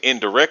let's say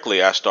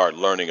indirectly, I start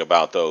learning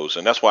about those,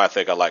 and that's why I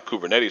think I like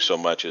Kubernetes so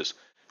much. Is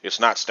it's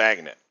not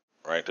stagnant,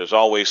 right? There's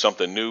always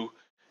something new,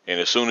 and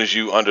as soon as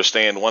you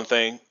understand one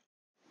thing,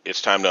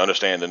 it's time to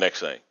understand the next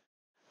thing.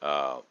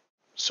 Uh,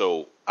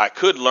 so I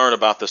could learn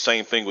about the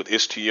same thing with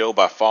Istio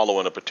by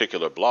following a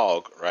particular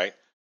blog, right?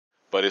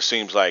 But it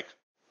seems like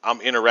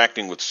I'm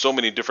interacting with so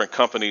many different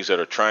companies that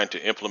are trying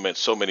to implement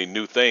so many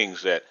new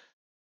things that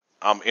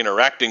I'm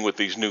interacting with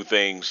these new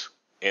things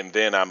and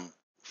then I'm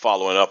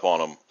following up on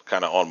them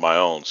kind of on my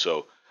own.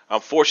 So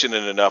I'm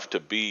fortunate enough to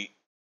be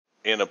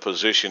in a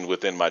position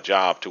within my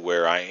job to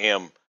where I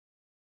am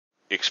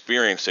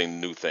experiencing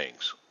new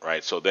things,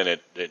 right? So then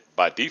it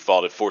by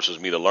default it forces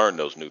me to learn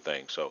those new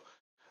things. So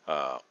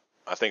uh,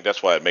 I think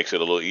that's why it makes it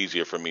a little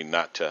easier for me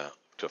not to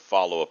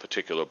follow a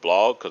particular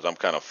blog because I'm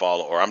kind of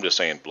or I'm just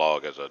saying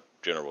blog as a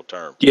general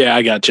term. Yeah,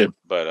 I got you.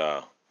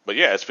 But but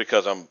yeah, it's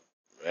because I'm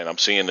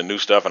seeing the new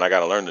stuff and I got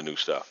to learn the new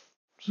stuff.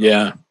 So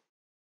Yeah.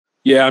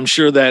 Yeah, I'm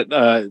sure that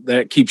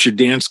that keeps your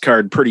dance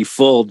card pretty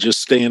full,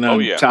 just staying oh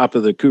on yeah, top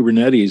of the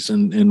Kubernetes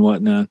and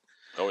whatnot.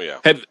 oh yeah,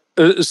 Have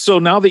so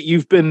now that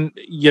you've been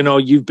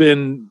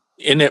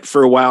in it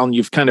for a while and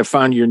you've kind of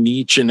found your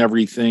niche and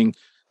everything,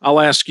 I'll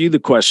ask you the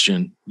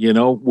question.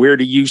 Where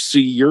do you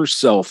see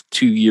yourself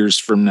 2 years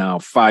from now,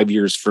 5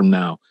 years from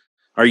now?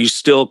 Are you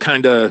still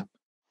kind of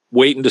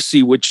waiting to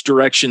see which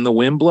direction the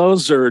wind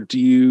blows, or do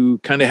you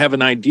kind of have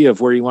an idea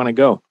of where you want to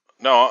go?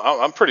 no,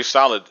 I'm pretty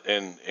solid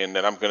in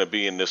that I'm going to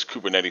be in this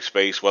Kubernetes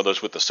space, whether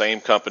it's with the same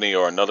company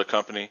or another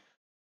company.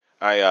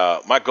 I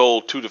my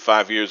goal 2 to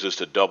 5 years is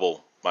to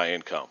double my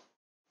income.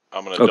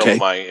 I'm going to double Okay.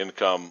 my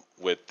income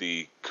with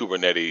the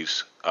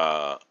Kubernetes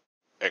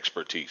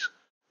expertise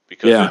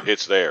because Yeah.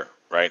 it's there,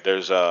 right?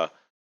 There's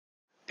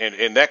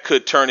and that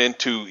could turn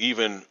into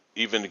even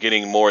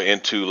getting more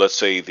into let's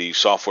say the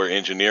software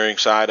engineering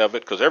side of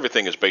it because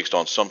everything is based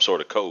on some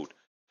sort of code.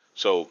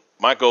 So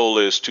my goal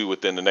is to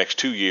within the next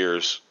 2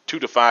 years, 2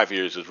 to 5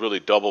 years, is really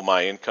double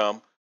my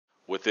income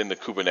within the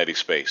Kubernetes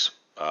space.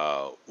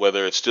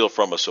 Whether it's still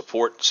from a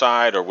support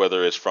side or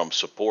whether it's from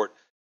support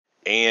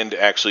and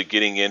actually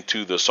getting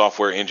into the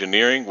software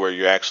engineering where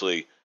you're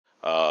actually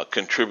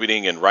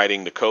contributing and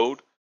writing the code.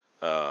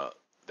 Uh,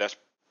 that's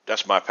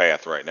that's my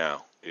path right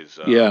now. Is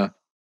Yeah.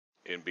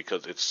 and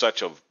because it's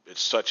such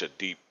a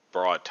deep,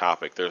 broad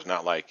topic. There's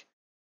not like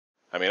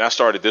I mean, I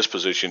started this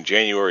position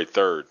January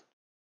 3rd,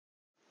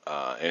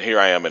 and here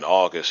I am in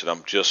August, and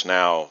I'm just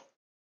now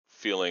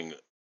feeling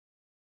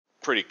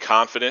pretty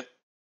confident.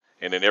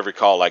 And then every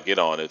call I get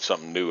on, it's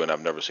something new, and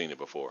I've never seen it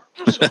before.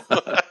 So.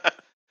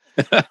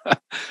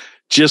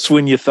 Just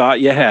when you thought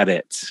you had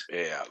it.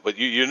 Yeah, but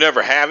you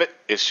never have it.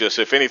 It's just,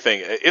 if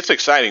anything, it's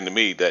exciting to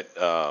me that,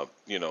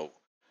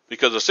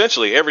 because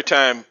essentially every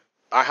time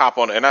I hop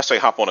on, and I say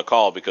hop on a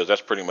call because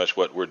that's pretty much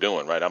what we're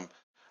doing, right?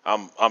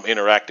 I'm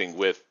interacting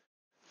with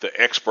the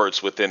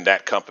experts within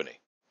that company,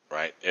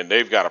 right? And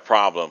they've got a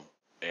problem,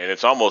 and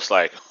it's almost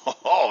like,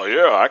 oh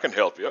yeah, I can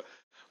help you.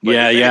 But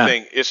Yeah, if yeah.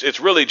 anything, it's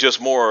really just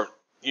more,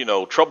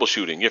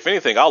 troubleshooting. If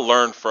anything, I'll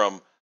learn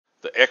from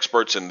the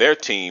experts in their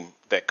team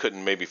that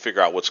couldn't maybe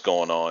figure out what's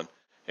going on,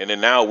 and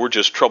then now we're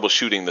just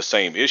troubleshooting the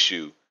same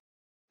issue.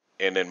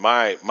 And then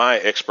my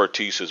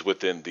expertise is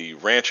within the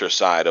rancher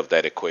side of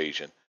that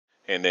equation,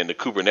 and then the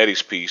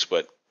Kubernetes piece.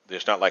 But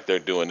it's not like they're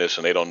doing this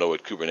and they don't know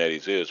what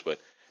Kubernetes is. But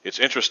it's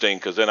interesting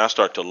because then I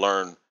start to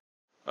learn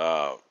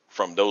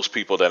from those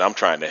people that I'm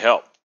trying to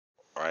help,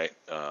 right?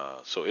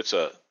 So it's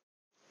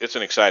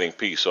an exciting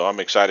piece. So I'm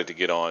excited to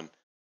get on.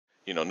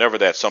 Never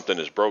that something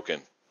is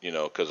broken.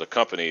 Because a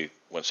company,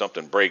 when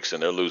something breaks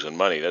and they're losing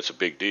money, that's a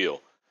big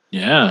deal.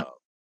 Yeah. Uh,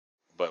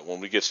 but when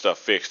we get stuff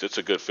fixed, it's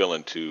a good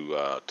feeling to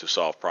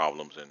solve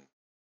problems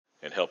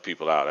and help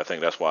people out. I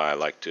think that's why I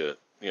like to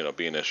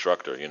be an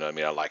instructor. You know what I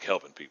mean? I like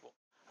helping people.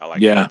 I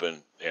like Yeah.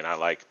 helping, and I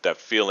like that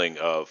feeling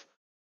of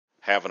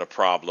having a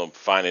problem,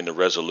 finding the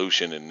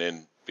resolution, and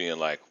then being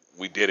like,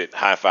 "We did it!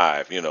 High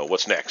five!"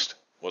 What's next?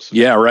 What's the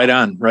Yeah. next Right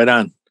problem? on. Right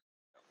on.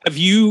 Have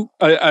you?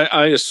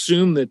 I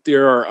assume that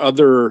there are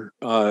other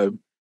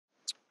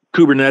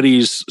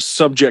Kubernetes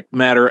subject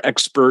matter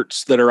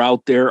experts that are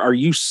out there. Are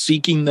you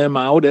seeking them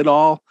out at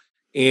all,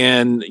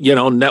 and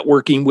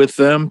networking with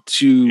them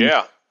to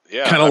Yeah,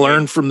 yeah. kind of I learn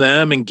mean, from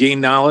them and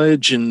gain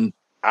knowledge? And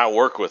I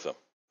work with them.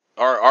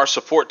 Our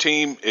support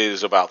team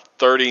is about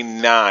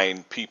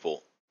 39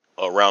 people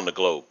around the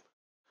globe.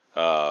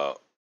 Uh,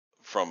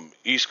 from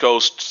East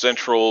Coast,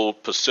 Central,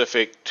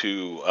 Pacific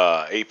to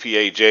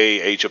APAJ,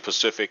 Asia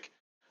Pacific.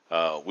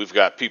 We've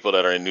got people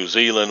that are in New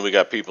Zealand. We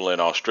got people in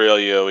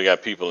Australia. We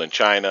got people in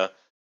China.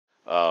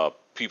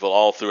 People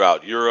all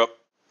throughout Europe.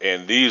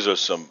 And these are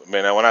some,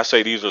 man, when I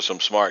say these are some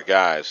smart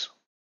guys,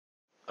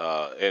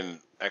 and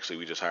actually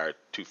we just hired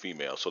 2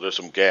 females, so there's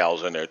some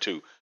gals in there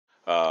too.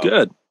 Uh,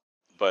 good.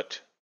 but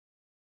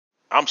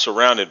I'm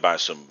surrounded by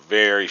some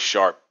very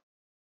sharp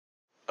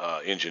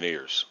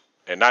engineers,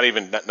 and not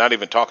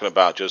even talking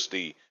about just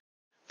the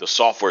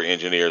software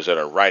engineers that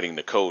are writing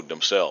the code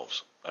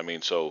themselves. I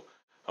mean, so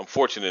I'm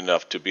fortunate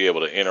enough to be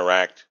able to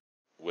interact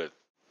with,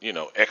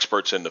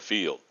 experts in the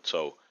field.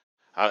 So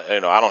I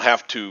don't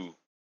have to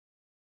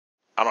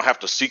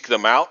seek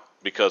them out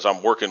because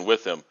I'm working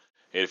with them.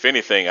 If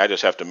anything, I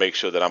just have to make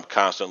sure that I'm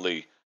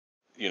constantly,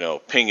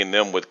 pinging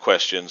them with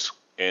questions.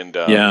 And,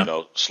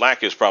 Yeah.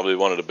 Slack is probably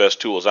one of the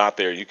best tools out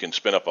there. You can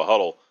spin up a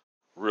huddle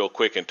real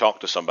quick and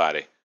talk to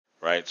somebody,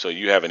 right? So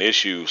you have an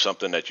issue,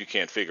 something that you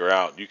can't figure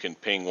out, you can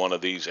ping one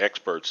of these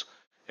experts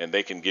and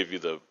they can give you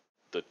the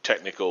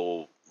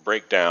technical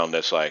breakdown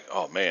that's like,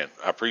 oh man,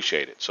 I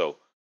appreciate it. So,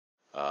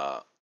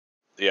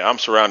 yeah, I'm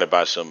surrounded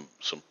by some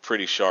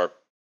pretty sharp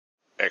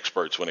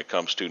experts when it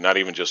comes to not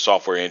even just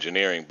software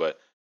engineering, but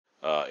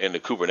in the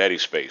Kubernetes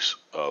space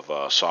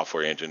of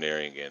software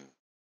engineering. And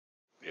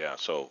yeah,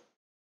 so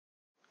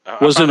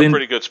I Was it found a in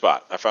pretty good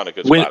spot. I found a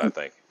good when spot, I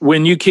think.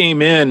 when you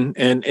came in,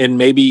 and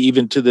maybe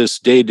even to this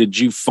day, did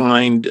you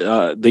find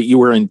that you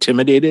were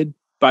intimidated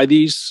by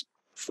these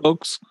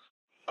folks?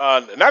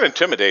 Not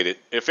intimidated.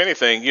 If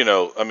anything,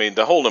 I mean,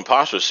 the whole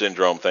imposter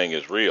syndrome thing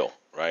is real,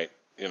 right?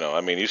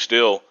 I mean,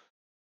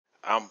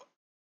 I'm,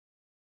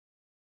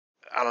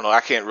 I don't know.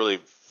 I can't really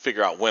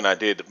figure out when I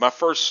did. My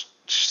first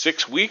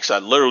 6 weeks, I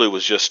literally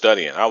was just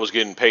studying. I was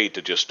getting paid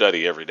to just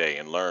study every day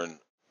and learn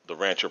the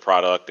Rancher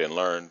product and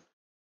learn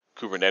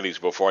Kubernetes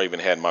before I even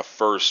had my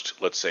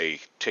first, let's say,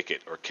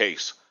 ticket or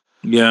case.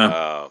 Yeah.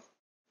 Uh,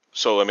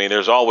 so, I mean,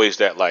 there's always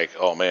that like,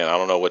 oh man, I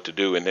don't know what to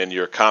do. And then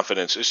your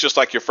confidence, it's just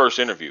like your first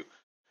interview.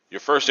 Your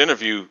first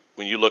interview,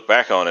 when you look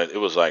back on it, it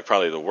was like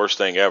probably the worst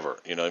thing ever.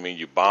 You know what I mean?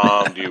 You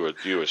bombed, you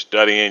were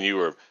studying, you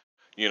were,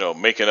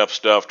 making up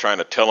stuff, trying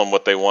to tell them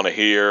what they want to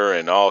hear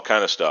and all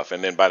kind of stuff.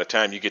 And then by the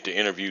time you get to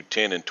interview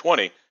 10 and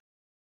 20,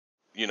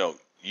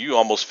 you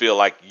almost feel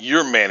like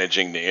you're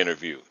managing the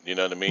interview. You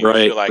know what I mean? You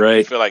feel Right.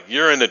 like Right.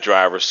 you're in the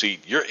driver's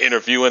seat. You're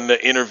interviewing the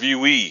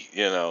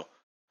interviewee,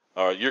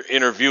 or you're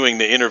interviewing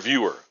the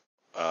interviewer.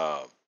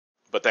 Uh,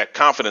 but that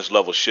confidence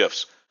level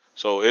shifts.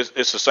 So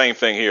it's the same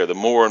thing here. The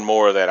more and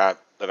more that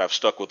I've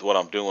stuck with what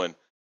I'm doing,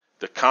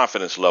 the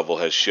confidence level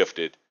has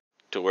shifted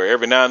to where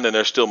every now and then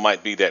there still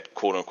might be that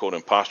quote unquote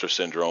imposter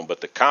syndrome, but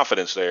the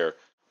confidence there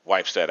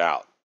wipes that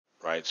out,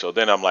 right? So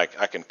then I'm like,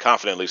 I can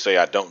confidently say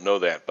I don't know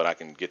that, but I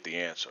can get the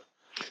answer.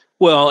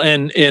 Well,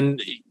 and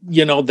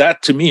that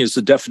to me is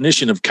the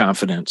definition of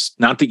confidence.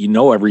 Not that you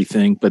know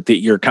everything, but that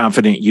you're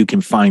confident you can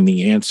find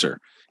the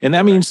answer. And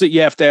that means that you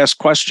have to ask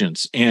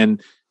questions.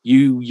 And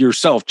you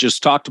yourself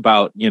just talked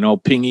about,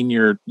 pinging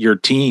your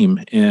team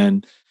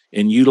and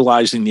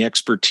utilizing the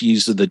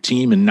expertise of the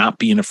team and not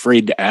being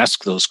afraid to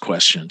ask those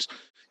questions.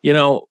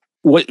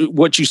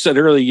 What you said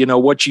earlier,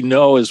 what you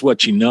know is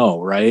what you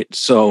know, right?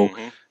 So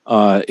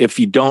Hmm. if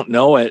you don't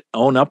know it,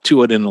 own up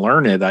to it and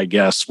learn it, I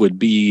guess would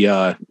be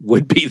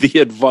the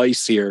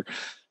advice here.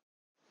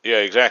 Yeah,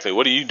 exactly.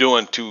 What are you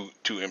doing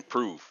to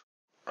improve,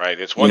 right?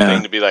 It's one Yeah.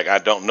 thing to be like, I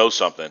don't know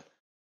something,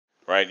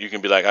 right? You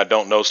can be like, I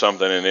don't know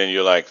something, and then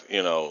you're like,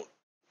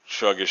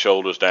 shrug your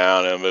shoulders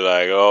down and be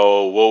like,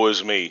 oh, woe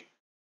is me.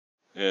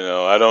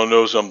 I don't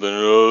know something.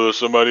 Oh,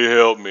 somebody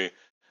help me.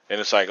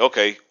 And it's like,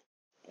 okay,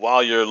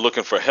 while you're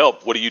looking for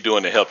help, what are you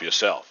doing to help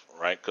yourself,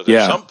 right? Because Yeah.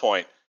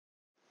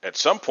 at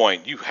some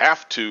point, you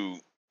have to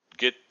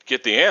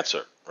get the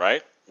answer,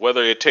 right?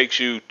 Whether it takes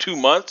you 2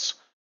 months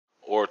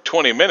or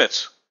 20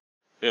 minutes,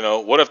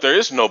 what if there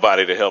is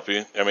nobody to help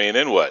you? I mean,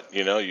 then what?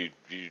 You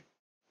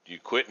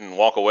quit and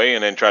walk away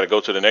and then try to go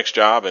to the next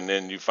job, and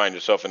then you find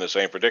yourself in the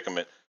same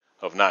predicament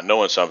of not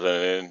knowing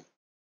something,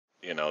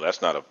 and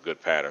that's not a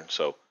good pattern.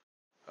 So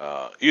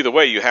either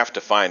way, you have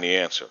to find the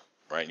answer,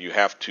 right? You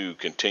have to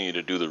continue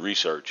to do the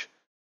research.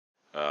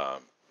 I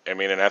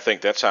mean, and I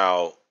think that's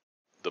how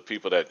the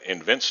people that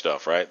invent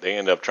stuff, right? They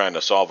end up trying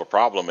to solve a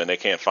problem and they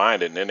can't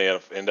find it, and then they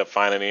end up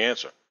finding the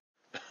answer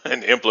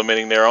and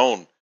implementing their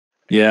own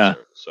Yeah.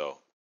 answer. So,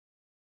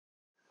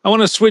 I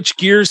want to switch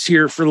gears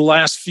here for the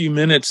last few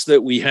minutes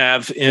that we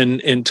have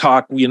and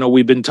talk.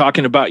 We've been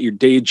talking about your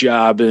day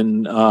job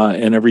and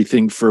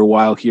everything for a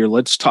while here.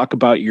 Let's talk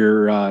about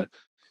your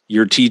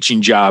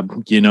teaching job.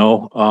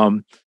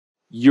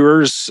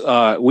 Yours.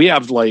 We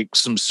have like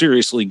some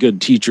seriously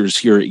good teachers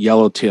here at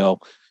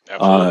Yellowtail.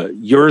 absolutely.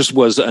 Yours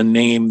was a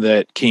name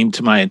that came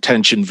to my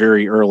attention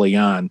very early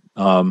on.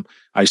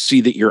 I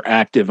see that you're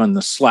active on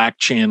the Slack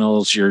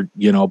channels. You're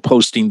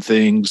posting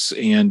things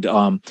and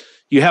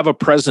you have a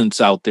presence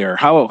out there.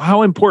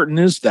 How important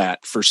is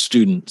that for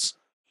students?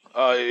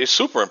 It's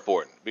super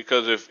important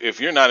because if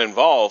you're not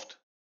involved,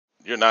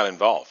 you're not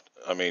involved.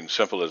 I mean,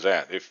 simple as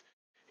that.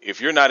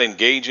 If you're not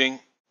engaging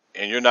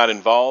and you're not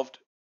involved,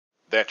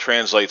 that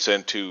translates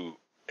into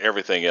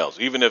everything else.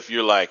 Even if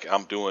you're like,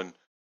 I'm doing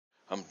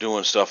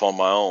stuff on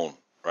my own,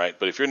 right?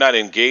 But if you're not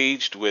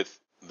engaged with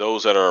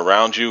those that are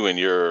around you and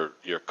your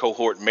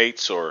cohort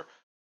mates or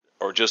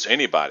just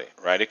anybody,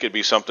 right? It could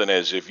be something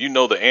as if you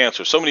know the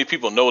answer. So many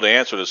people know the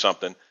answer to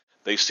something.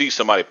 They see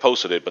somebody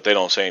posted it, but they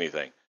don't say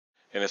anything.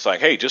 And it's like,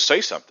 hey, just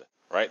say something,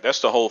 right?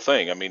 That's the whole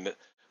thing. I mean,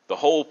 the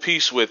whole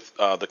piece with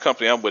the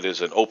company I'm with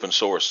is an open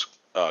source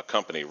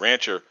company.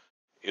 Rancher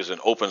is an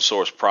open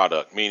source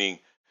product, meaning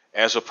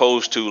as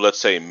opposed to, let's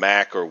say,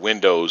 Mac or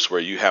Windows where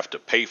you have to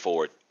pay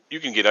for it, you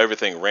can get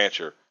everything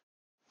Rancher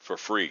for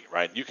free,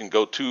 right? You can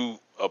go to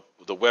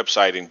the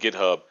website in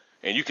GitHub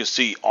and you can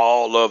see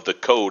all of the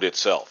code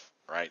itself,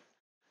 right?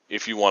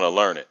 If you want to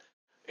learn it.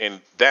 And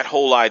that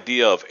whole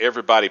idea of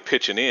everybody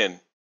pitching in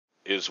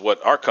is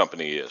what our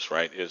company is,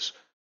 right? Is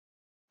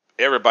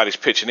everybody's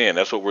pitching in.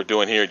 That's what we're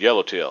doing here at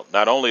Yellowtail.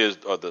 Not only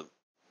are the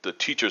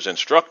teachers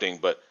instructing,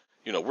 but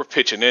we're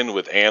pitching in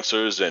with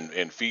answers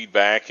and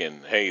feedback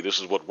and, hey, this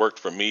is what worked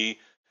for me.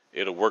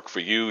 It'll work for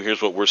you.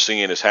 Here's what we're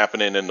seeing is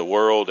happening in the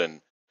world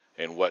and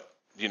what,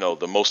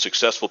 the most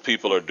successful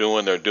people are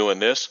doing. They're doing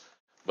this.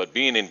 But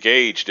being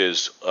engaged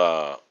is,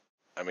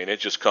 it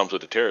just comes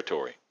with the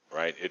territory,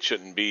 right? It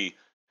shouldn't be,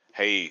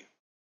 hey,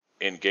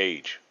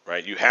 engage,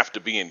 right? You have to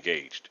be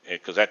engaged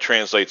because that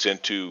translates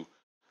into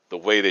the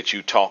way that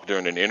you talk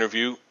during an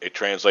interview. It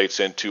translates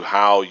into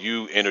how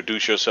you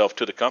introduce yourself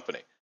to the company,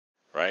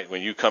 right?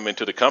 When you come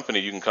into the company,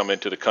 you can come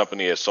into the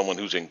company as someone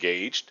who's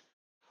engaged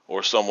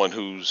or someone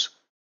who's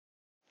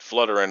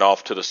fluttering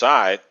off to the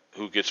side,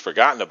 who gets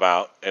forgotten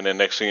about. And then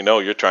next thing you know,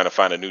 you're trying to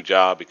find a new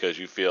job because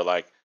you feel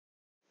like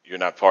you're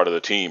not part of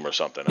the team or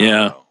something. I don't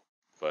know.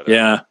 But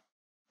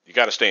you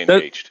got to stay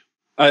engaged.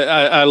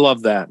 I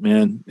love that,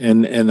 man.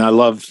 And I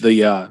love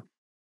the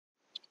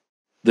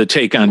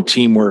take on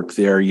teamwork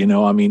there.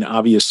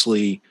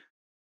 Obviously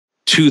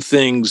two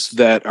things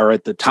that are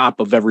at the top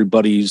of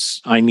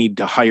everybody's I need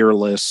to hire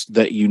list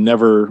that you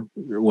never,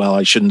 well,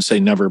 I shouldn't say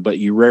never, but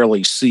you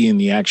rarely see in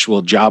the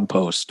actual job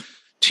post: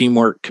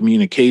 teamwork,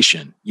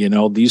 communication.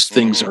 These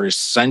things are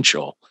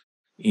essential.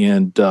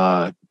 And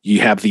you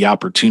have the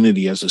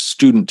opportunity as a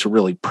student to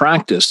really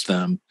practice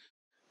them,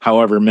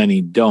 however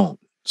many don't.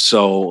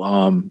 So,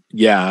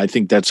 I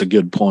think that's a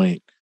good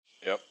point.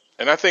 Yep.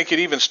 And I think it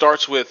even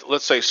starts with,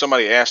 let's say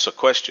somebody asks a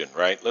question,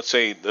 right? Let's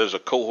say there's a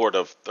cohort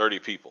of 30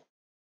 people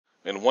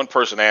and one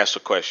person asks a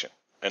question.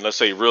 And let's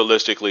say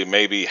realistically,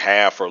 maybe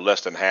half or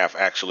less than half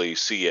actually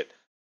see it,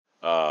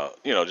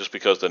 just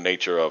because the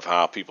nature of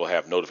how people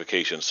have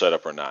notifications set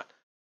up or not.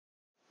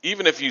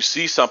 Even if you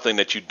see something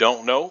that you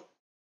don't know,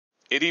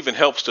 it even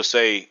helps to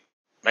say,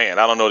 man,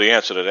 I don't know the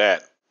answer to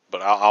that,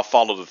 but I'll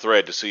follow the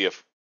thread to see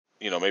if,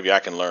 maybe I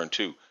can learn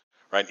too,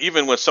 right?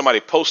 Even when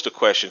somebody posts a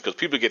question, because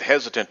people get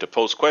hesitant to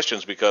post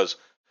questions because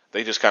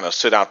they just kind of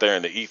sit out there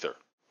in the ether,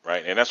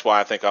 right? And that's why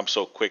I think I'm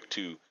so quick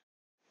to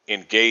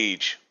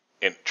engage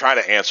and try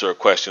to answer a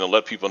question and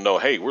let people know,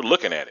 hey, we're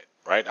looking at it,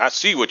 right? I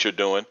see what you're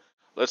doing.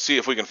 Let's see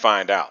if we can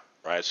find out,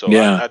 right? So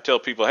I tell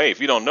people, hey, if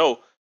you don't know,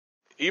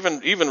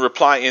 even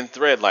reply in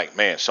thread like,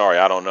 man, sorry,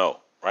 I don't know,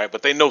 right?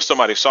 But they know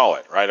somebody saw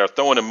it, right? Or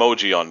throw an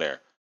emoji on there.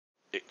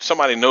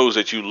 Somebody knows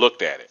that you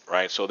looked at it,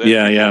 right? So then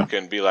people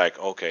can be like,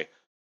 okay,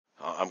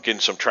 I'm getting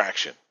some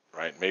traction,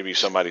 right? Maybe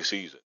somebody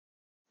sees it.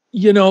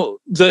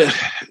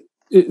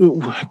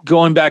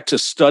 Going back to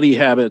study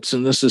habits,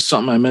 and this is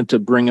something I meant to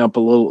bring up a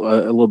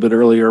little bit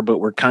earlier, but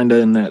we're kind of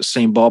in that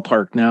same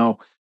ballpark now.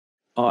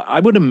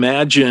 I would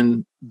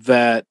imagine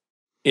that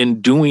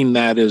in doing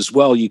that as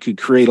well, you could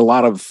create a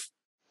lot of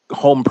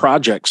home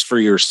projects for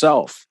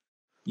yourself.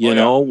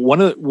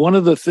 One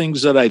of the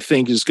things that I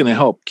think is going to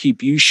help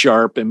keep you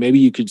sharp, and maybe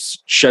you could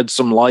shed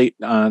some light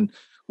on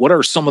what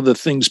are some of the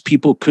things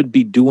people could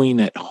be doing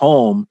at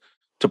home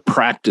to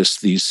practice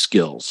these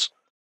skills.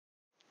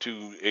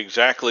 To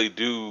exactly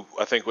do,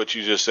 I think what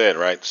you just said,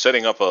 right?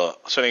 Setting up a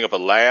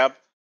lab,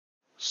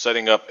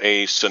 setting up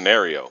a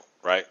scenario,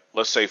 right?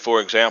 Let's say,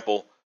 for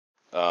example,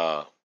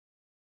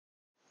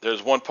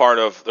 there's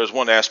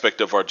one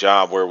aspect of our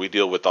job where we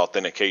deal with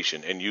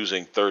authentication and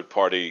using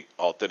third-party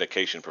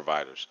authentication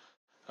providers.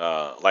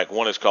 Like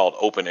one is called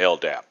Open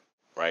LDAP,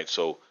 right?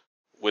 So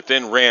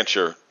within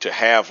Rancher, to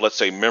have, let's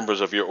say, members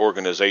of your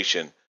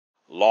organization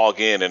log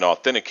in and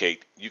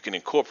authenticate, you can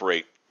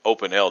incorporate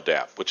Open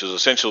LDAP, which is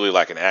essentially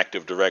like an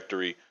Active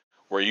Directory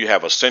where you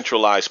have a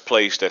centralized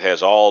place that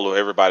has all of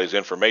everybody's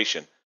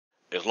information.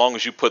 As long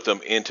as you put them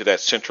into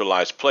that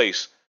centralized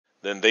place,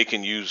 then they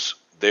can use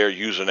their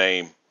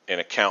username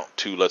and account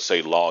to, let's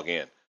say, log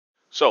in.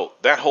 So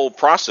that whole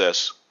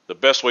process, the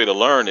best way to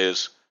learn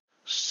is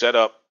set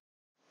up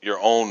your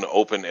own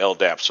Open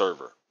LDAP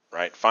server,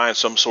 right? Find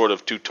some sort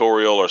of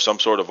tutorial or some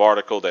sort of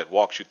article that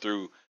walks you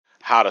through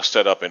how to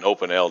set up an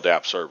Open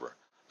LDAP server.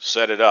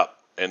 Set it up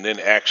and then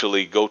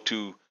actually go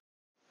to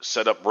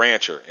set up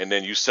Rancher, and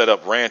then you set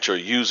up Rancher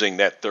using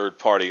that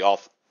third-party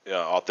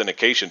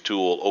authentication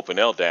tool, Open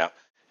LDAP,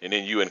 and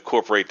then you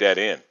incorporate that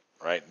in,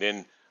 right?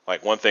 Then,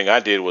 like one thing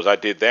I did was I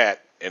did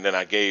that, and then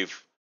I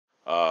gave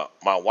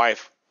my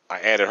wife, I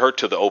added her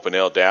to the Open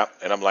LDAP,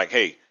 and I'm like,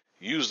 hey,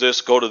 use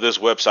this, go to this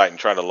website and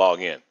try to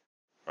log in,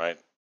 right?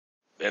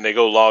 And they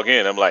go log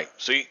in. I'm like,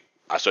 see,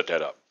 I set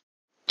that up.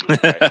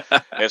 Right?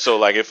 And so,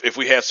 like, if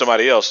we had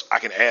somebody else, I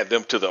can add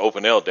them to the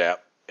Open LDAP,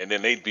 and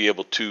then they'd be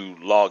able to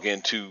log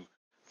into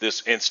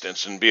this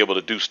instance and be able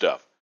to do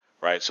stuff,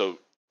 right? So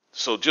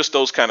just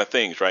those kind of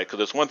things, right?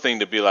 Because it's one thing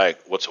to be like,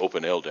 what's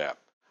Open LDAP?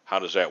 How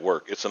does that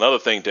work? It's another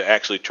thing to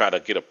actually try to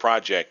get a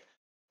project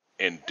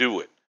and do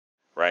it,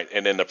 right?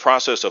 And in the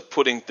process of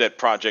putting that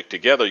project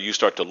together, you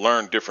start to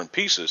learn different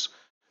pieces.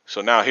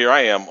 So now here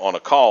I am on a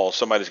call.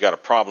 Somebody's got a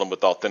problem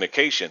with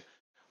authentication.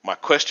 My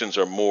questions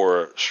are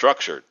more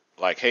structured.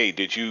 Like, hey,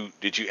 did you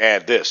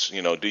add this?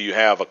 Do you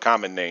have a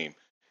common name?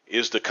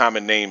 Is the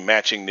common name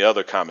matching the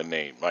other common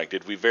name? Like,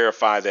 did we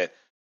verify that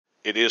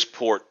it is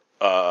port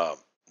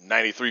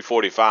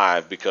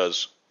 9345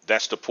 because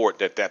that's the port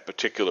that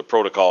particular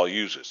protocol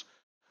uses?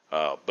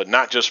 But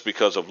not just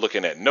because of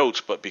looking at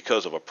notes, but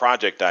because of a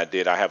project I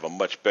did, I have a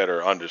much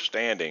better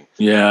understanding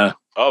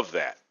of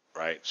that,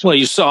 right? So, well,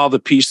 you saw the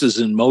pieces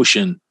in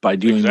motion by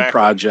doing the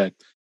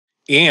project,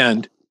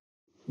 and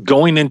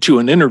going into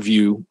an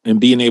interview and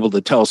being able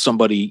to tell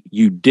somebody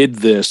you did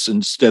this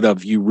instead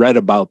of you read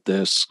about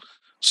this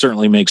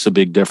certainly makes a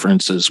big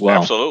difference as well.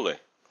 Absolutely.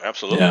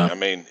 Yeah. I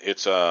mean,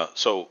 it's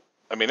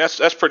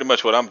that's pretty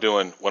much what I'm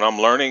doing when I'm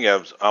learning.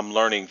 I'm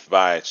learning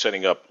by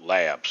setting up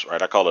labs, right?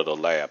 I call it a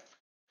lab,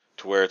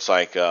 to where it's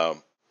like,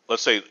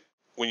 let's say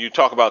when you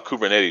talk about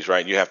Kubernetes,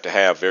 right, you have to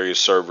have various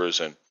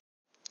servers and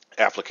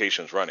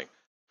applications running.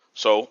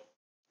 So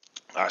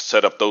I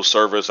set up those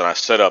servers and I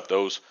set up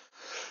those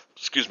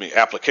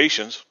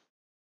applications,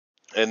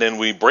 and then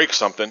we break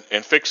something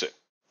and fix it.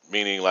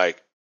 Meaning, like,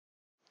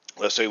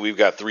 let's say we've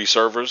got 3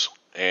 servers,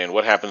 and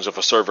what happens if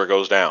a server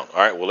goes down?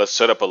 All right, well, let's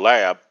set up a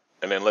lab,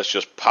 and then let's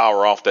just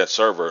power off that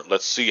server.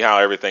 Let's see how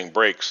everything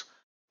breaks,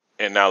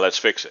 and now let's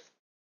fix it.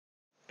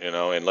 And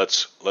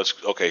let's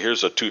okay.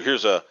 Here's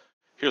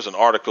an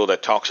article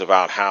that talks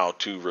about how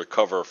to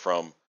recover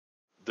from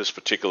this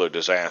particular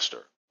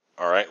disaster.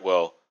 All right,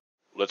 well,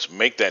 let's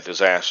make that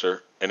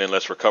disaster, and then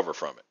let's recover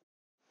from it.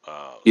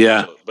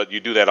 But you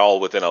do that all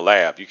within a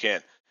lab. You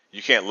can't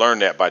learn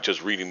that by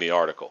just reading the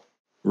article.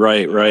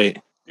 Right.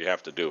 You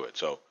have to do it.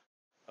 So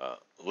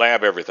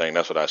lab everything.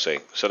 That's what I say.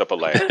 Set up a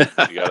lab.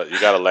 you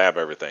gotta lab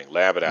everything.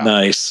 Lab it out.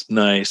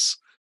 Nice.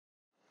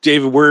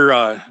 David,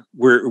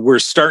 we're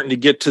starting to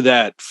get to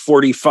that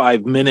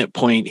 45-minute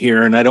point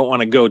here, and I don't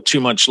want to go too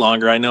much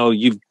longer. I know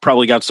you've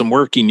probably got some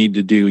work you need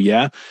to do.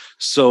 Yeah.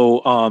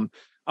 So I'm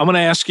going to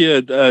ask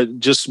you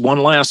just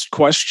one last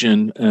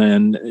question,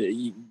 and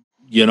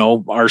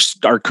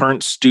our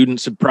current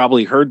students have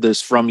probably heard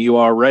this from you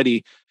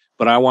already,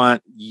 but I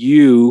want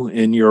you,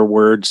 in your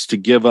words, to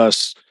give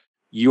us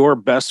your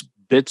best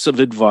bits of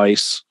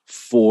advice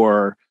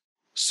for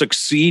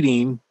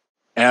succeeding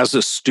as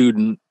a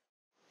student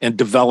and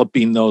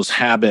developing those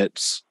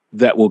habits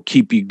that will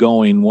keep you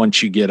going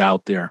once you get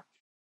out there.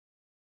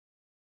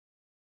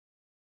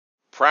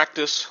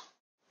 Practice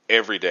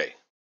every day,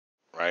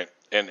 right?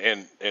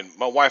 And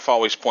my wife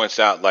always points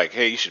out, like,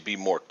 hey, you should be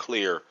more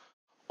clear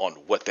on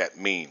what that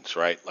means,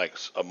 right? Like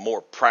a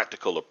more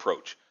practical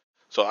approach.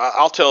 So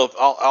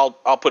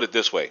I'll put it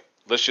this way.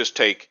 Let's just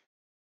take,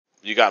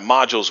 you got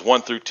modules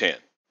 1 through 10,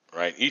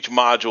 right? Each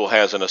module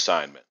has an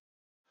assignment.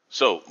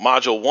 So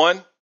module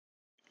 1,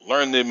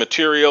 learn the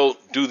material,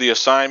 do the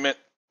assignment,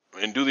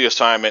 and do the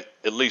assignment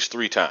at least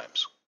 3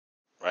 times,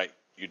 right?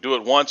 You do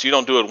it once. You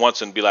don't do it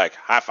once and be like,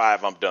 high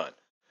five, I'm done.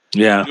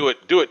 Yeah.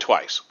 Do it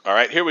twice. All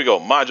right, here we go.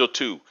 Module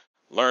 2,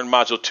 learn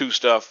module 2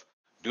 stuff,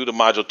 do the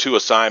module 2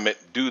 assignment,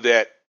 do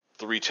that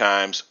 3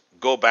 times,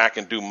 go back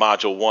and do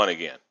module 1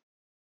 again.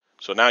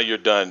 So now you're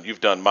done.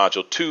 You've done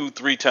module 2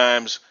 3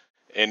 times,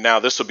 and now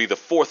this will be the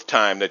 4th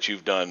time that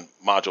you've done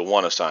module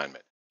 1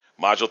 assignment.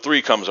 Module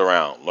 3 comes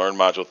around. Learn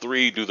module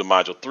 3, do the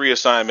module 3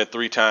 assignment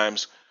 3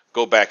 times,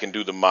 go back and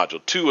do the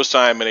module 2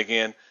 assignment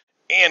again,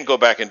 and go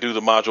back and do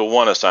the module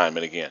 1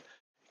 assignment again.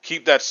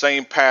 Keep that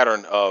same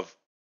pattern of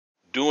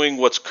doing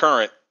what's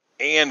current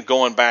and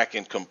going back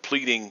and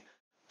completing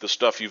the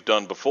stuff you've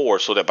done before,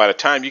 so that by the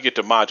time you get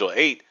to module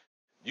 8,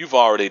 you've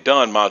already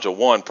done module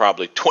 1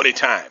 probably 20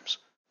 times,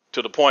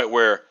 to the point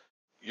where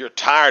you're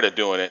tired of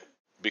doing it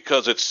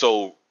because it's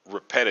so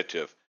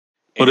repetitive.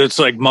 But it's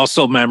like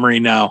muscle memory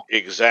now.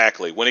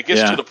 Exactly. When it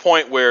gets to the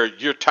point where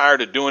you're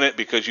tired of doing it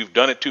because you've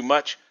done it too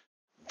much,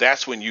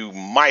 that's when you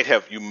may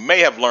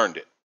have learned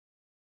it.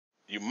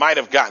 You might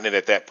have gotten it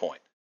at that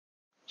point.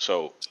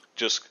 So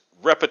just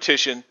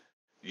repetition,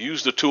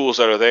 use the tools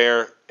that are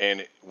there,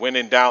 and when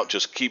in doubt,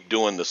 just keep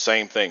doing the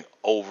same thing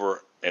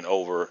over and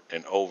over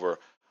and over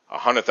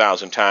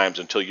 100,000 times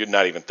until you're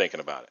not even thinking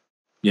about it.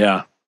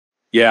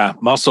 Yeah.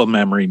 Muscle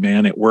memory,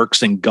 man. It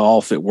works in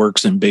golf. It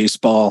works in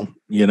baseball.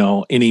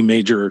 Any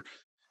major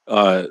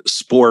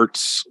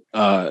sports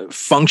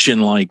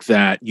function like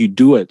that. You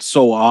do it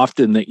so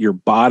often that your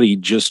body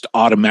just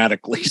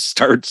automatically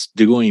starts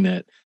doing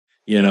it,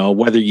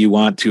 whether you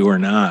want to or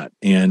not.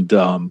 And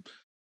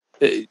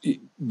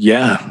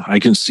I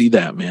can see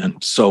that, man.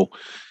 So,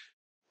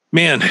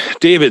 man,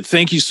 David,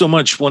 thank you so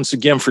much once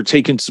again for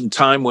taking some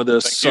time with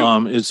us.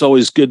 It's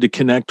always good to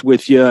connect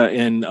with you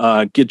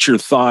and get your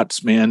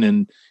thoughts,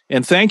 man.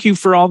 And thank you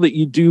for all that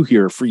you do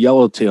here for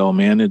Yellowtail,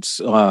 man.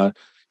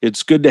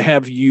 It's good to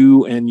have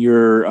you and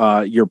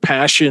your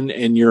passion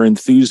and your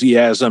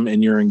enthusiasm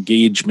and your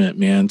engagement,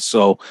 man.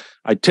 So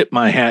I tip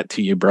my hat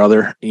to you,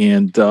 brother.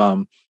 And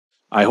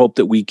I hope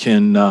that we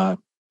can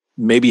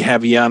maybe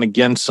have you on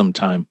again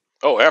sometime.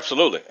 Oh,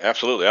 absolutely.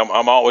 Absolutely.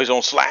 I'm always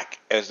on Slack,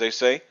 as they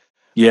say,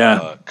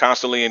 Yeah.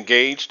 constantly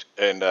engaged.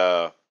 And,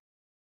 I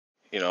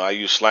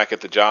use Slack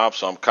at the job,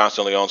 so I'm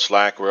constantly on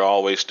Slack. We're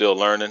always still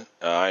learning.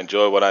 I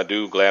enjoy what I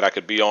do. Glad I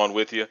could be on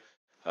with you.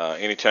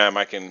 Anytime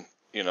I can,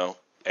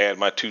 add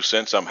my 2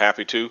 cents, I'm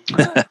happy to.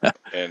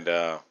 And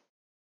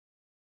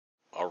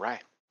all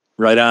right.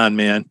 Right on,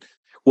 man.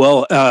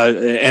 Well,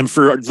 and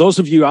for those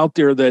of you out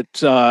there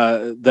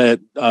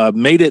that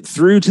made it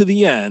through to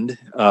the end,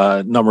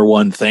 number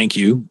one, thank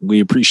you. We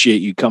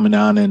appreciate you coming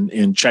on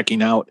and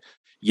checking out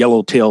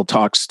Yellowtail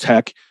Talks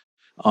Tech.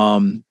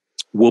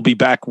 We'll be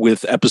back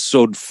with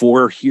episode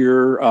 4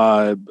 here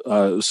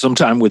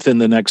sometime within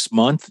the next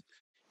month.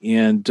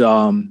 And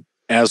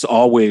as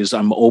always,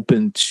 I'm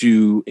open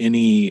to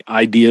any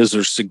ideas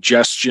or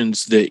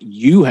suggestions that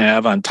you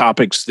have on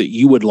topics that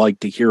you would like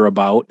to hear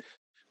about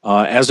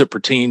as it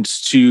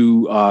pertains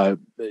to,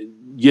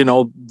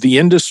 the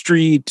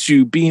industry,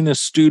 to being a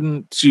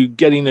student, to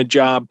getting a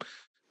job,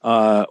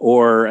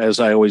 or as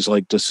I always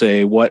like to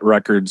say, what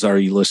records are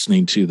you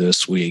listening to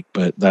this week?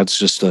 But that's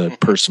just a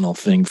personal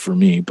thing for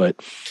me.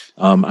 But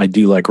I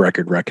do like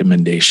record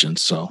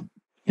recommendations. So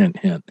hint,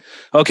 hint.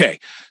 Okay.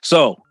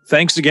 So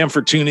thanks again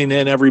for tuning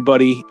in,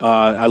 everybody.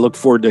 I look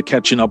forward to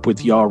catching up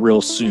with y'all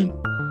real soon.